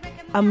with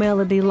a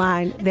melody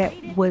line that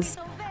was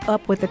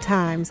up with the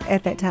times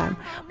at that time.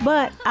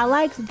 But I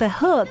liked the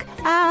hook,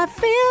 I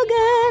feel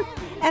good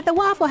at the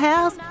Waffle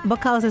House,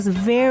 because it's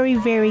very,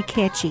 very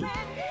catchy.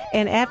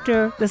 And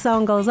after the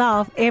song goes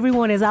off,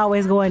 everyone is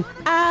always going,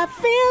 I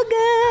feel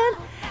good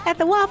at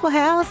the Waffle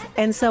House.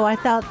 And so I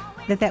thought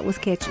that that was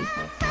catchy.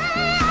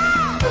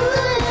 I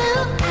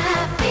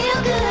feel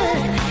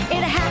good.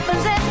 It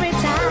happens every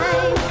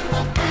time.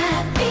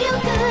 I feel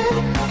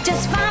good.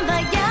 Just find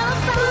the yellow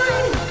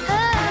sign. I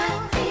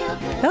feel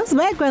good. Those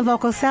background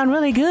vocals sound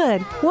really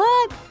good.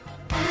 What?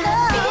 I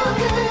feel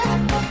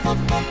good.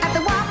 At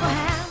the Waffle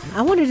House.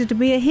 I wanted it to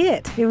be a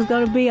hit. It was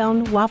going to be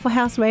on Waffle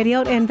House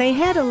Radio, and they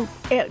had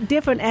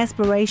different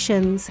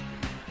aspirations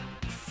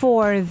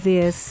for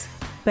this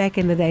back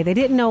in the day. They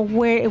didn't know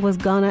where it was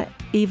going to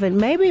even,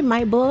 maybe it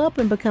might blow up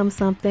and become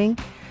something.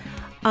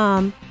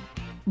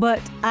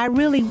 But I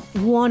really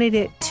wanted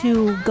it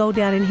to go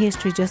down in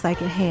history just like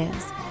it has.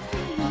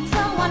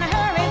 Someone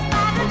hurries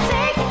by to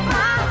take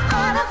my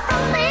order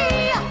from me.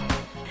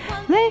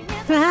 They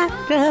tried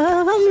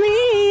of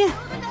me.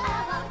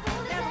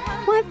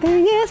 One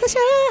thing is for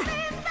sure,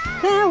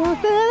 I won't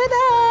feel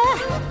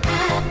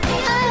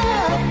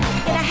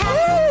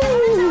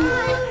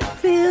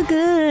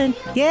good.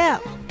 Yeah.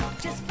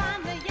 Just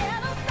find the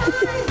yellow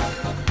sign.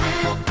 I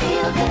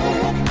feel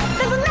good.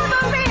 There's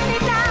never any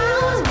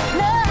doubt.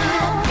 No,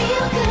 I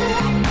feel good.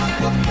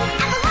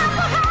 At the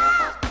Waffle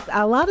House.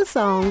 A lot of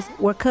songs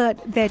were cut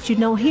that you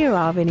don't hear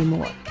of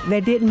anymore.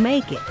 That didn't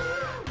make it.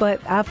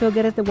 But I Feel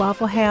Good at the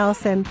Waffle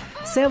House and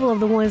several of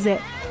the ones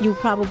that you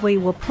probably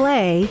will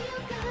play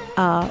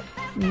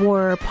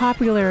were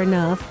popular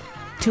enough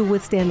to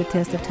withstand the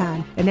test of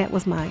time. And that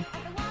was my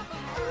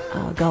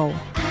goal.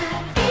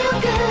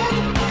 Feel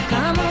good.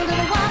 Come on to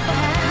the Waffle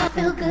House.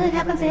 Feel good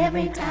happens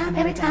every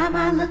time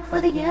I look for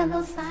the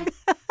yellow sign.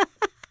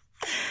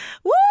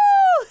 Woo!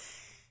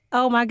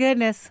 Oh my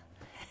goodness.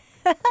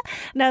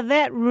 Now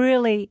that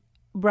really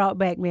brought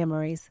back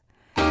memories.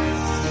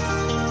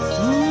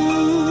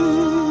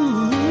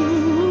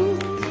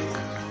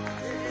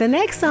 The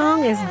next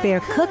song is They're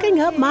Cooking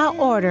Up My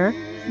Order,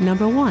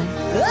 number 1.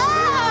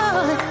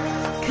 Oh,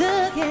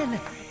 cooking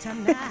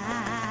tonight.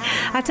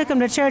 I took them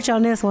to church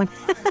on this one.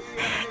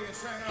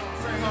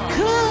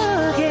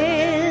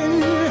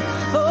 Cooking.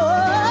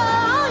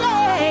 Oh,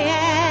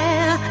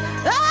 yeah.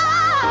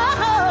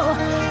 Oh,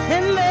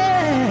 and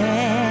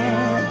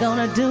they're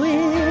gonna do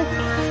it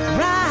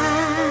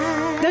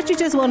right. Don't you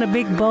just want a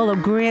big bowl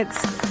of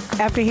grits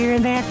after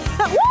hearing that?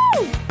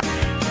 Woo!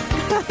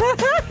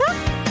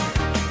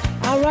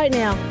 All right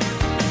now.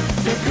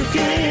 They're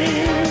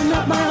cooking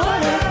up my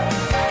order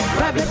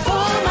right before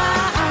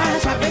my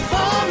eyes, right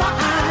before my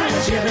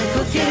eyes. Yeah, they're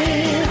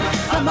cooking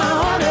up my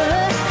order.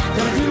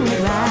 Gonna do it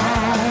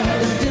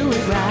right, do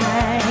it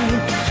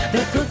right.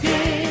 They're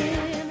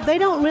cooking. They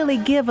don't really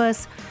give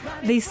us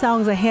these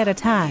songs ahead of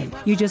time.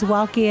 You just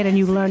walk in and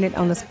you learn it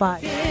on the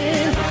spot.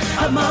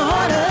 Up my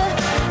order.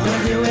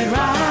 Gonna do it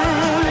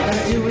right,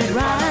 gonna do it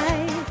right.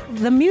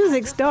 The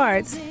music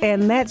starts,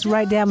 and that's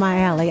right down my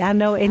alley. I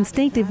know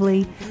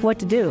instinctively what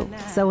to do.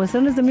 So as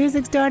soon as the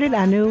music started,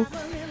 I knew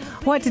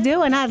what to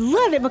do, and I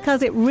loved it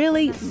because it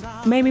really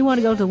made me want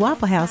to go to the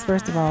Waffle House,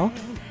 first of all.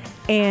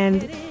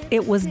 And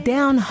it was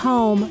down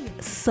home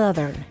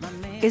Southern.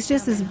 It's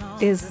just as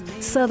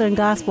Southern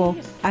gospel,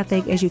 I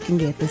think, as you can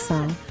get this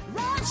song.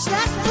 Rush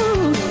that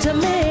food to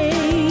me.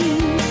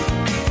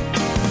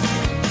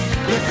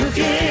 They're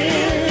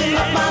cooking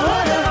up my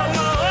order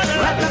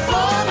right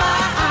before my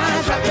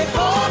eyes, right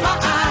before my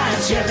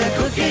eyes. Yeah, they're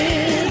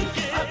cooking.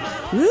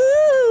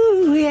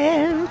 Ooh,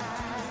 yeah.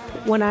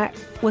 When I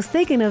was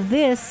thinking of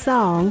this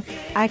song,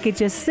 I could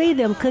just see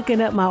them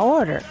cooking up my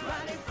order.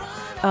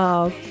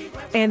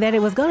 And that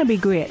it was going to be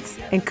grits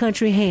and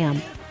country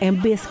ham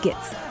and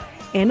biscuits.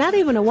 And not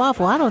even a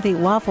waffle. I don't think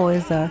waffle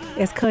is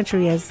as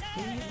country as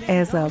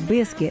a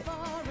biscuit.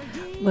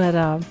 But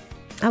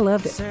I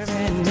loved it.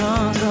 Serving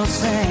Uncle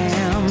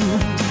Sam,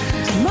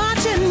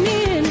 marching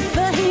in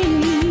the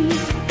heat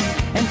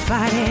and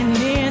fighting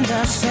in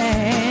the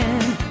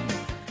sand.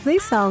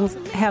 These songs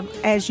have,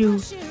 as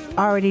you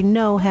already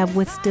know, have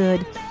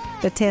withstood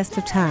the test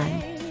of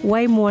time.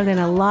 Way more than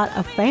a lot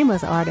of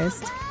famous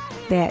artists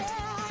that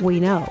we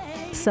know.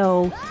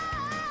 So,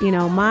 you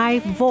know, my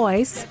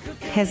voice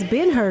has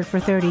been heard for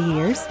 30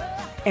 years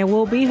and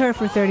will be heard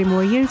for 30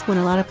 more years when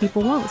a lot of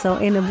people won't. So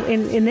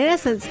in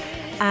essence,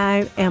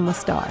 I am a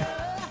star.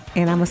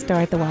 and I'm a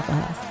star at the Waffle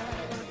House.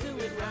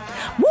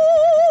 Woo!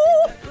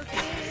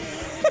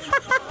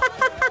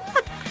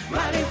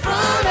 Right in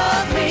front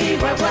of me,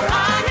 where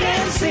I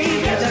can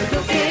see there's a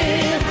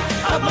cooking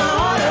of my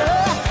order.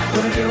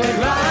 Gonna do it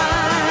right.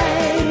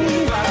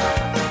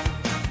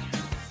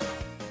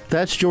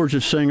 That's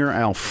Georgia singer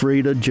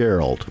Alfreda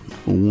Gerald,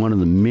 one of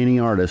the many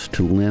artists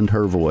to lend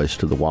her voice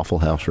to the Waffle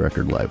House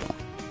record label.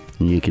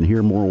 And you can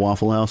hear more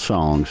Waffle House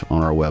songs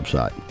on our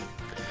website.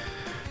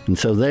 And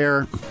so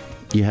there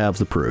you have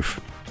the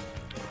proof.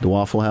 The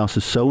Waffle House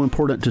is so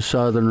important to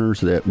Southerners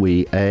that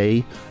we,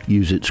 A,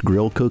 use its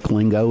grill cook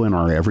lingo in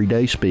our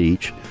everyday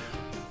speech,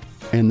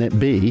 and that,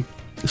 B,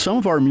 some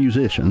of our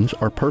musicians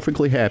are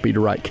perfectly happy to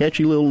write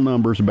catchy little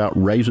numbers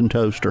about raisin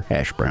toast or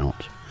hash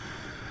browns.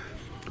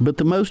 But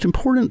the most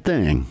important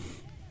thing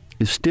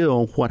is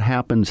still what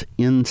happens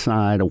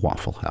inside a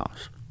Waffle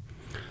House.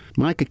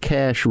 Micah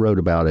Cash wrote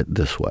about it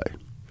this way.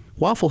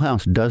 Waffle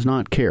House does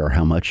not care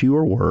how much you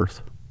are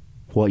worth,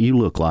 what you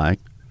look like,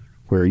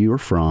 where you are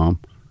from,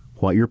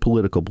 what your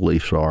political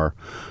beliefs are,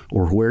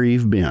 or where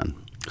you've been,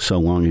 so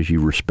long as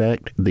you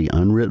respect the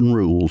unwritten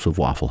rules of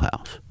Waffle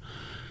House.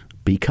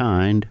 Be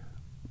kind,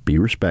 be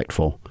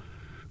respectful,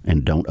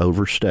 and don't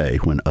overstay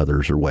when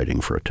others are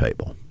waiting for a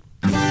table.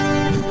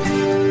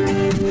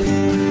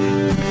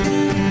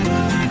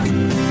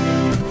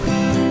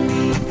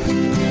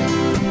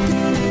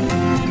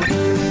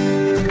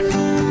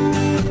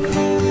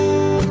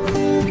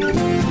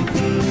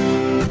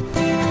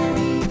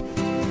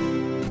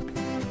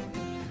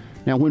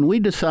 Now, when we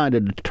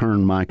decided to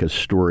turn Micah's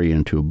story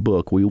into a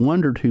book, we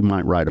wondered who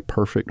might write a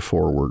perfect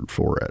foreword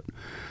for it.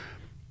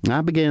 I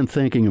began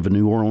thinking of a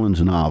New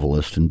Orleans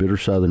novelist and bitter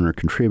Southerner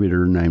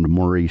contributor named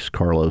Maurice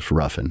Carlos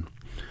Ruffin.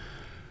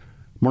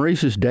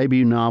 Maurice's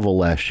debut novel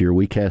last year,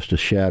 We Cast a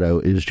Shadow,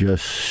 is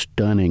just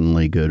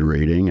stunningly good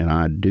reading, and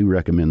I do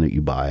recommend that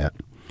you buy it.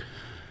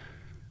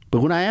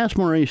 But when I asked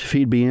Maurice if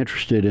he'd be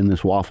interested in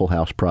this Waffle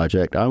House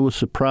project, I was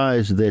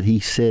surprised that he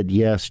said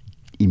yes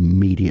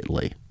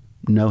immediately.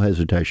 No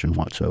hesitation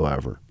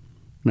whatsoever.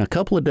 Now, a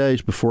couple of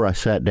days before I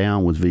sat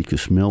down with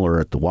Vicus Miller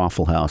at the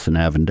Waffle House in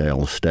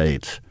Avondale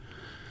Estates,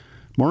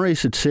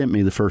 Maurice had sent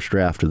me the first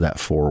draft of that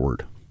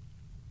foreword.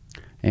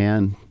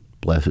 And,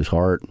 bless his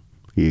heart,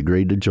 he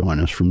agreed to join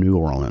us from New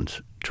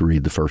Orleans to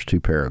read the first two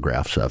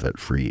paragraphs of it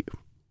for you.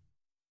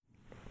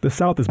 The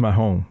South is my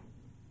home.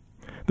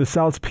 The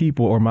South's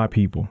people are my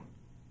people.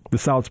 The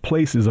South's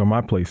places are my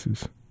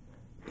places.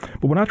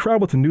 But when I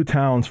travel to new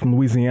towns from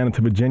Louisiana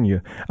to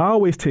Virginia, I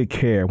always take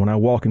care when I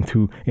walk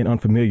into an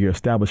unfamiliar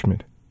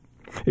establishment,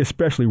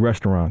 especially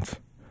restaurants.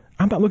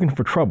 I'm not looking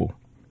for trouble.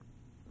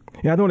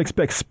 And I don't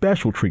expect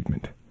special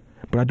treatment,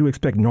 but I do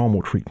expect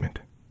normal treatment.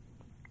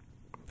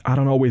 I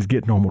don't always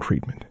get normal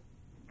treatment.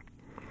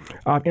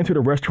 I've entered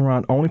a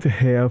restaurant only to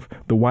have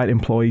the white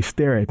employee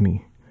stare at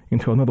me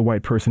until another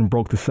white person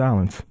broke the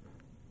silence.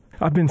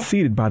 I've been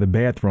seated by the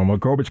bathroom or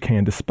garbage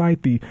can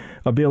despite the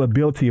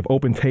availability of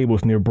open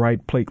tables near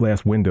bright plate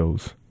glass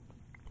windows.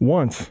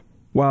 Once,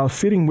 while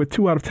sitting with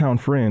two out-of-town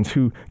friends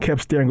who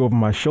kept staring over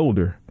my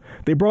shoulder,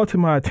 they brought to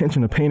my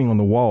attention a painting on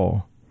the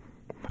wall.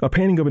 A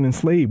painting of an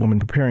enslaved woman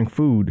preparing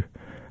food.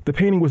 The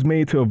painting was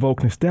made to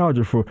evoke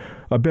nostalgia for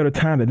a better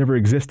time that never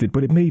existed,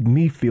 but it made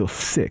me feel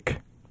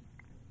sick.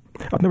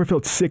 I've never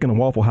felt sick in a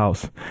Waffle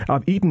House.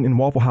 I've eaten in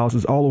Waffle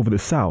Houses all over the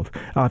South.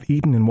 I've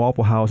eaten in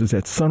Waffle Houses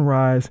at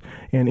sunrise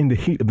and in the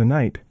heat of the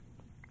night.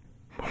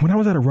 When I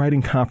was at a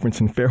writing conference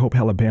in Fairhope,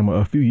 Alabama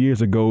a few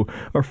years ago,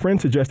 a friend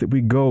suggested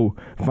we go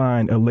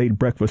find a late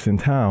breakfast in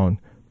town.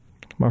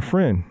 My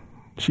friend,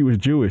 she was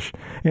Jewish,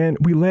 and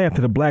we laughed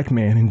at a black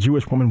man and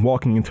Jewish woman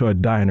walking into a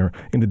diner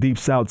in the Deep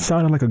South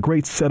sounded like a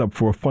great setup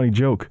for a funny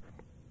joke.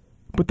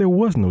 But there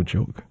was no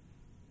joke.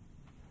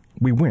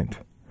 We went.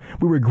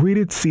 We were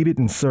greeted, seated,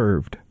 and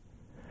served.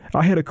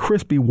 I had a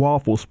crispy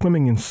waffle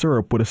swimming in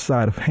syrup with a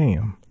side of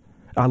ham.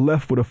 I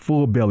left with a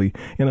full belly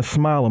and a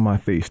smile on my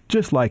face,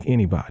 just like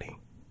anybody.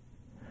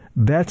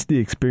 That's the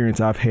experience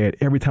I've had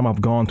every time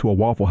I've gone to a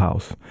Waffle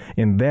House,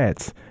 and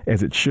that's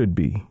as it should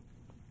be.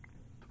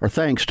 Our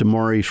thanks to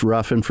Maurice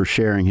Ruffin for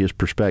sharing his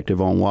perspective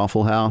on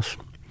Waffle House.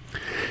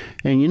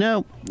 And you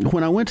know,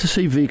 when I went to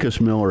see Vicus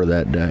Miller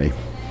that day,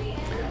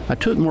 I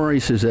took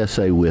Maurice's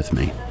essay with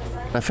me.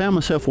 I found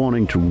myself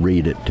wanting to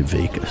read it to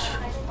Vicus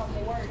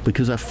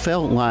because I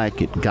felt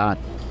like it got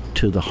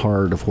to the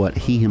heart of what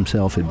he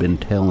himself had been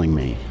telling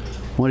me,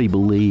 what he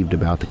believed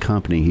about the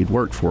company he'd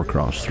worked for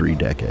across 3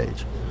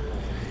 decades.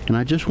 And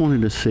I just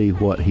wanted to see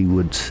what he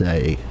would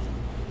say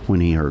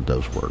when he heard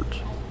those words.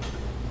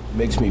 It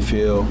makes me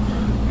feel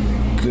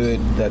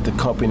good that the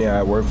company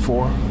I work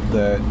for,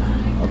 that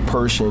a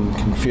person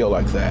can feel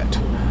like that.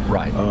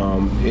 Right.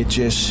 It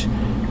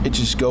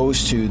just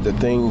goes to the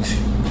things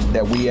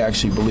that we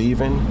actually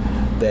believe in,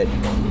 that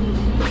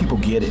people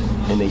get it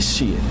and they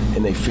see it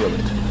and they feel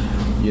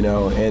it, you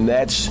know, and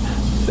that's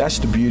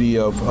the beauty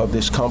of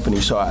this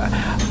company. So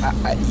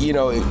I you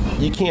know,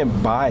 you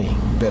can't buy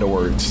better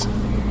words,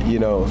 you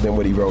know, than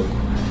what he wrote.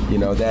 You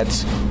know,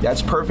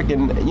 that's perfect.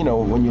 And you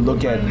know, when you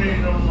look at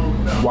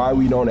why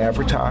we don't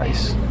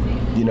advertise,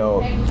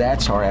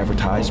 That's our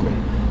advertisement.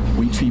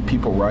 We treat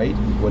people right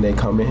when they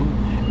come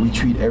in. We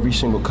treat every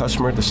single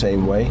customer the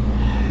same way.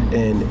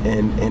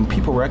 And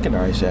people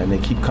recognize that, and they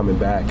keep coming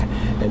back.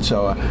 And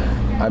so,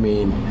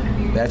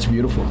 that's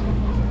beautiful.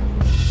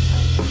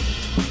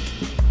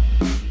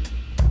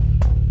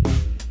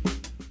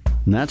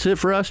 And that's it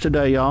for us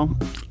today, y'all.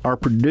 Our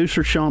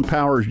producer, Sean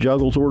Powers,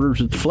 juggles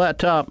orders at the flat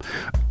top.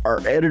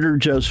 Our editor,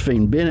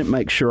 Josephine Bennett,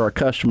 makes sure our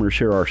customers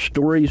hear our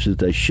stories as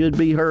they should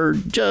be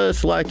heard,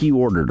 just like you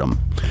ordered them.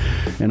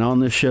 And on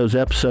this show's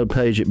episode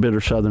page at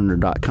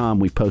bittersoutherner.com,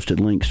 we posted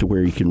links to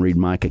where you can read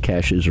Micah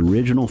Cash's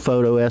original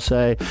photo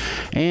essay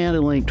and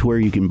a link to where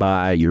you can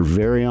buy your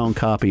very own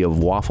copy of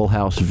Waffle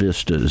House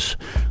Vistas,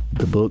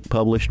 the book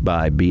published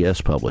by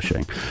BS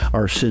Publishing.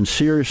 Our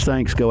sincerest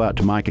thanks go out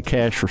to Micah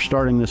Cash for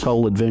starting this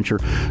whole adventure,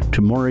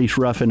 to Maurice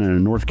Ruffin and a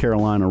North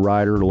Carolina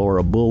writer,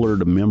 Laura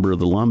Bullard, a member of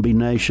the Lumbee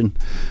Nation,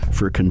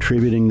 for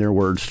contributing their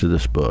words to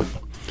this book.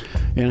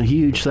 And a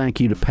huge thank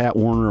you to Pat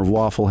Warner of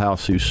Waffle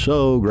House, who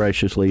so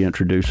graciously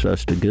introduced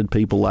us to good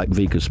people like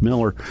Vikas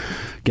Miller,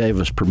 gave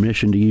us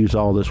permission to use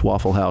all this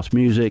Waffle House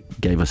music,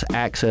 gave us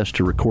access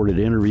to recorded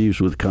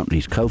interviews with the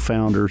company's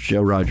co-founders,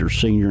 Joe Rogers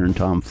Sr. and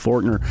Tom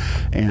Fortner,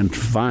 and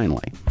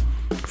finally,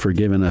 for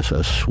giving us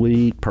a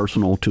sweet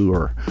personal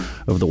tour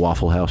of the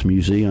Waffle House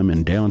Museum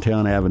in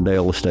downtown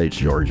Avondale Estates,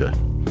 Georgia.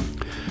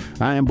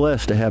 I am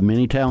blessed to have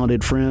many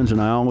talented friends,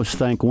 and I always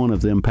thank one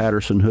of them,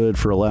 Patterson Hood,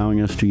 for allowing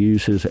us to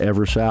use his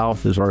Ever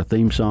South as our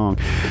theme song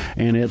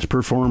and its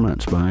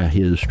performance by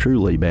his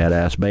truly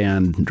badass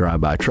band,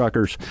 Drive-By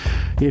Truckers.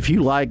 If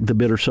you like the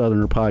Bitter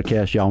Southerner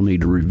podcast, y'all need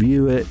to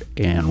review it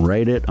and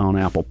rate it on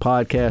Apple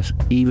Podcasts.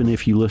 Even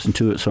if you listen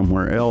to it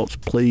somewhere else,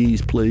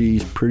 please,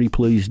 please, pretty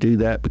please do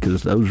that,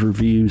 because those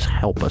reviews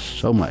help us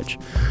so much.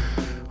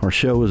 Our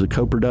show is a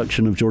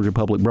co-production of Georgia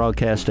Public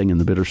Broadcasting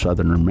and the Bitter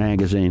Southerner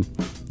magazine.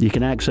 You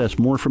can access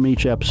more from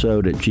each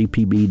episode at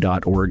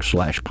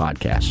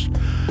gpb.org/podcasts.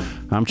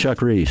 I'm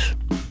Chuck Reese,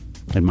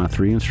 and my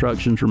 3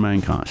 instructions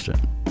remain constant.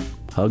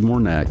 Hug more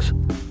necks,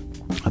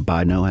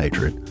 abide no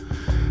hatred,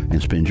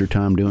 and spend your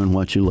time doing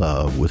what you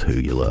love with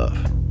who you love.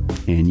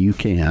 And you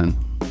can,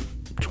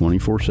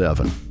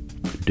 24/7,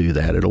 do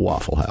that at a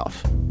Waffle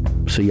House.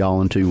 See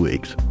y'all in 2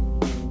 weeks.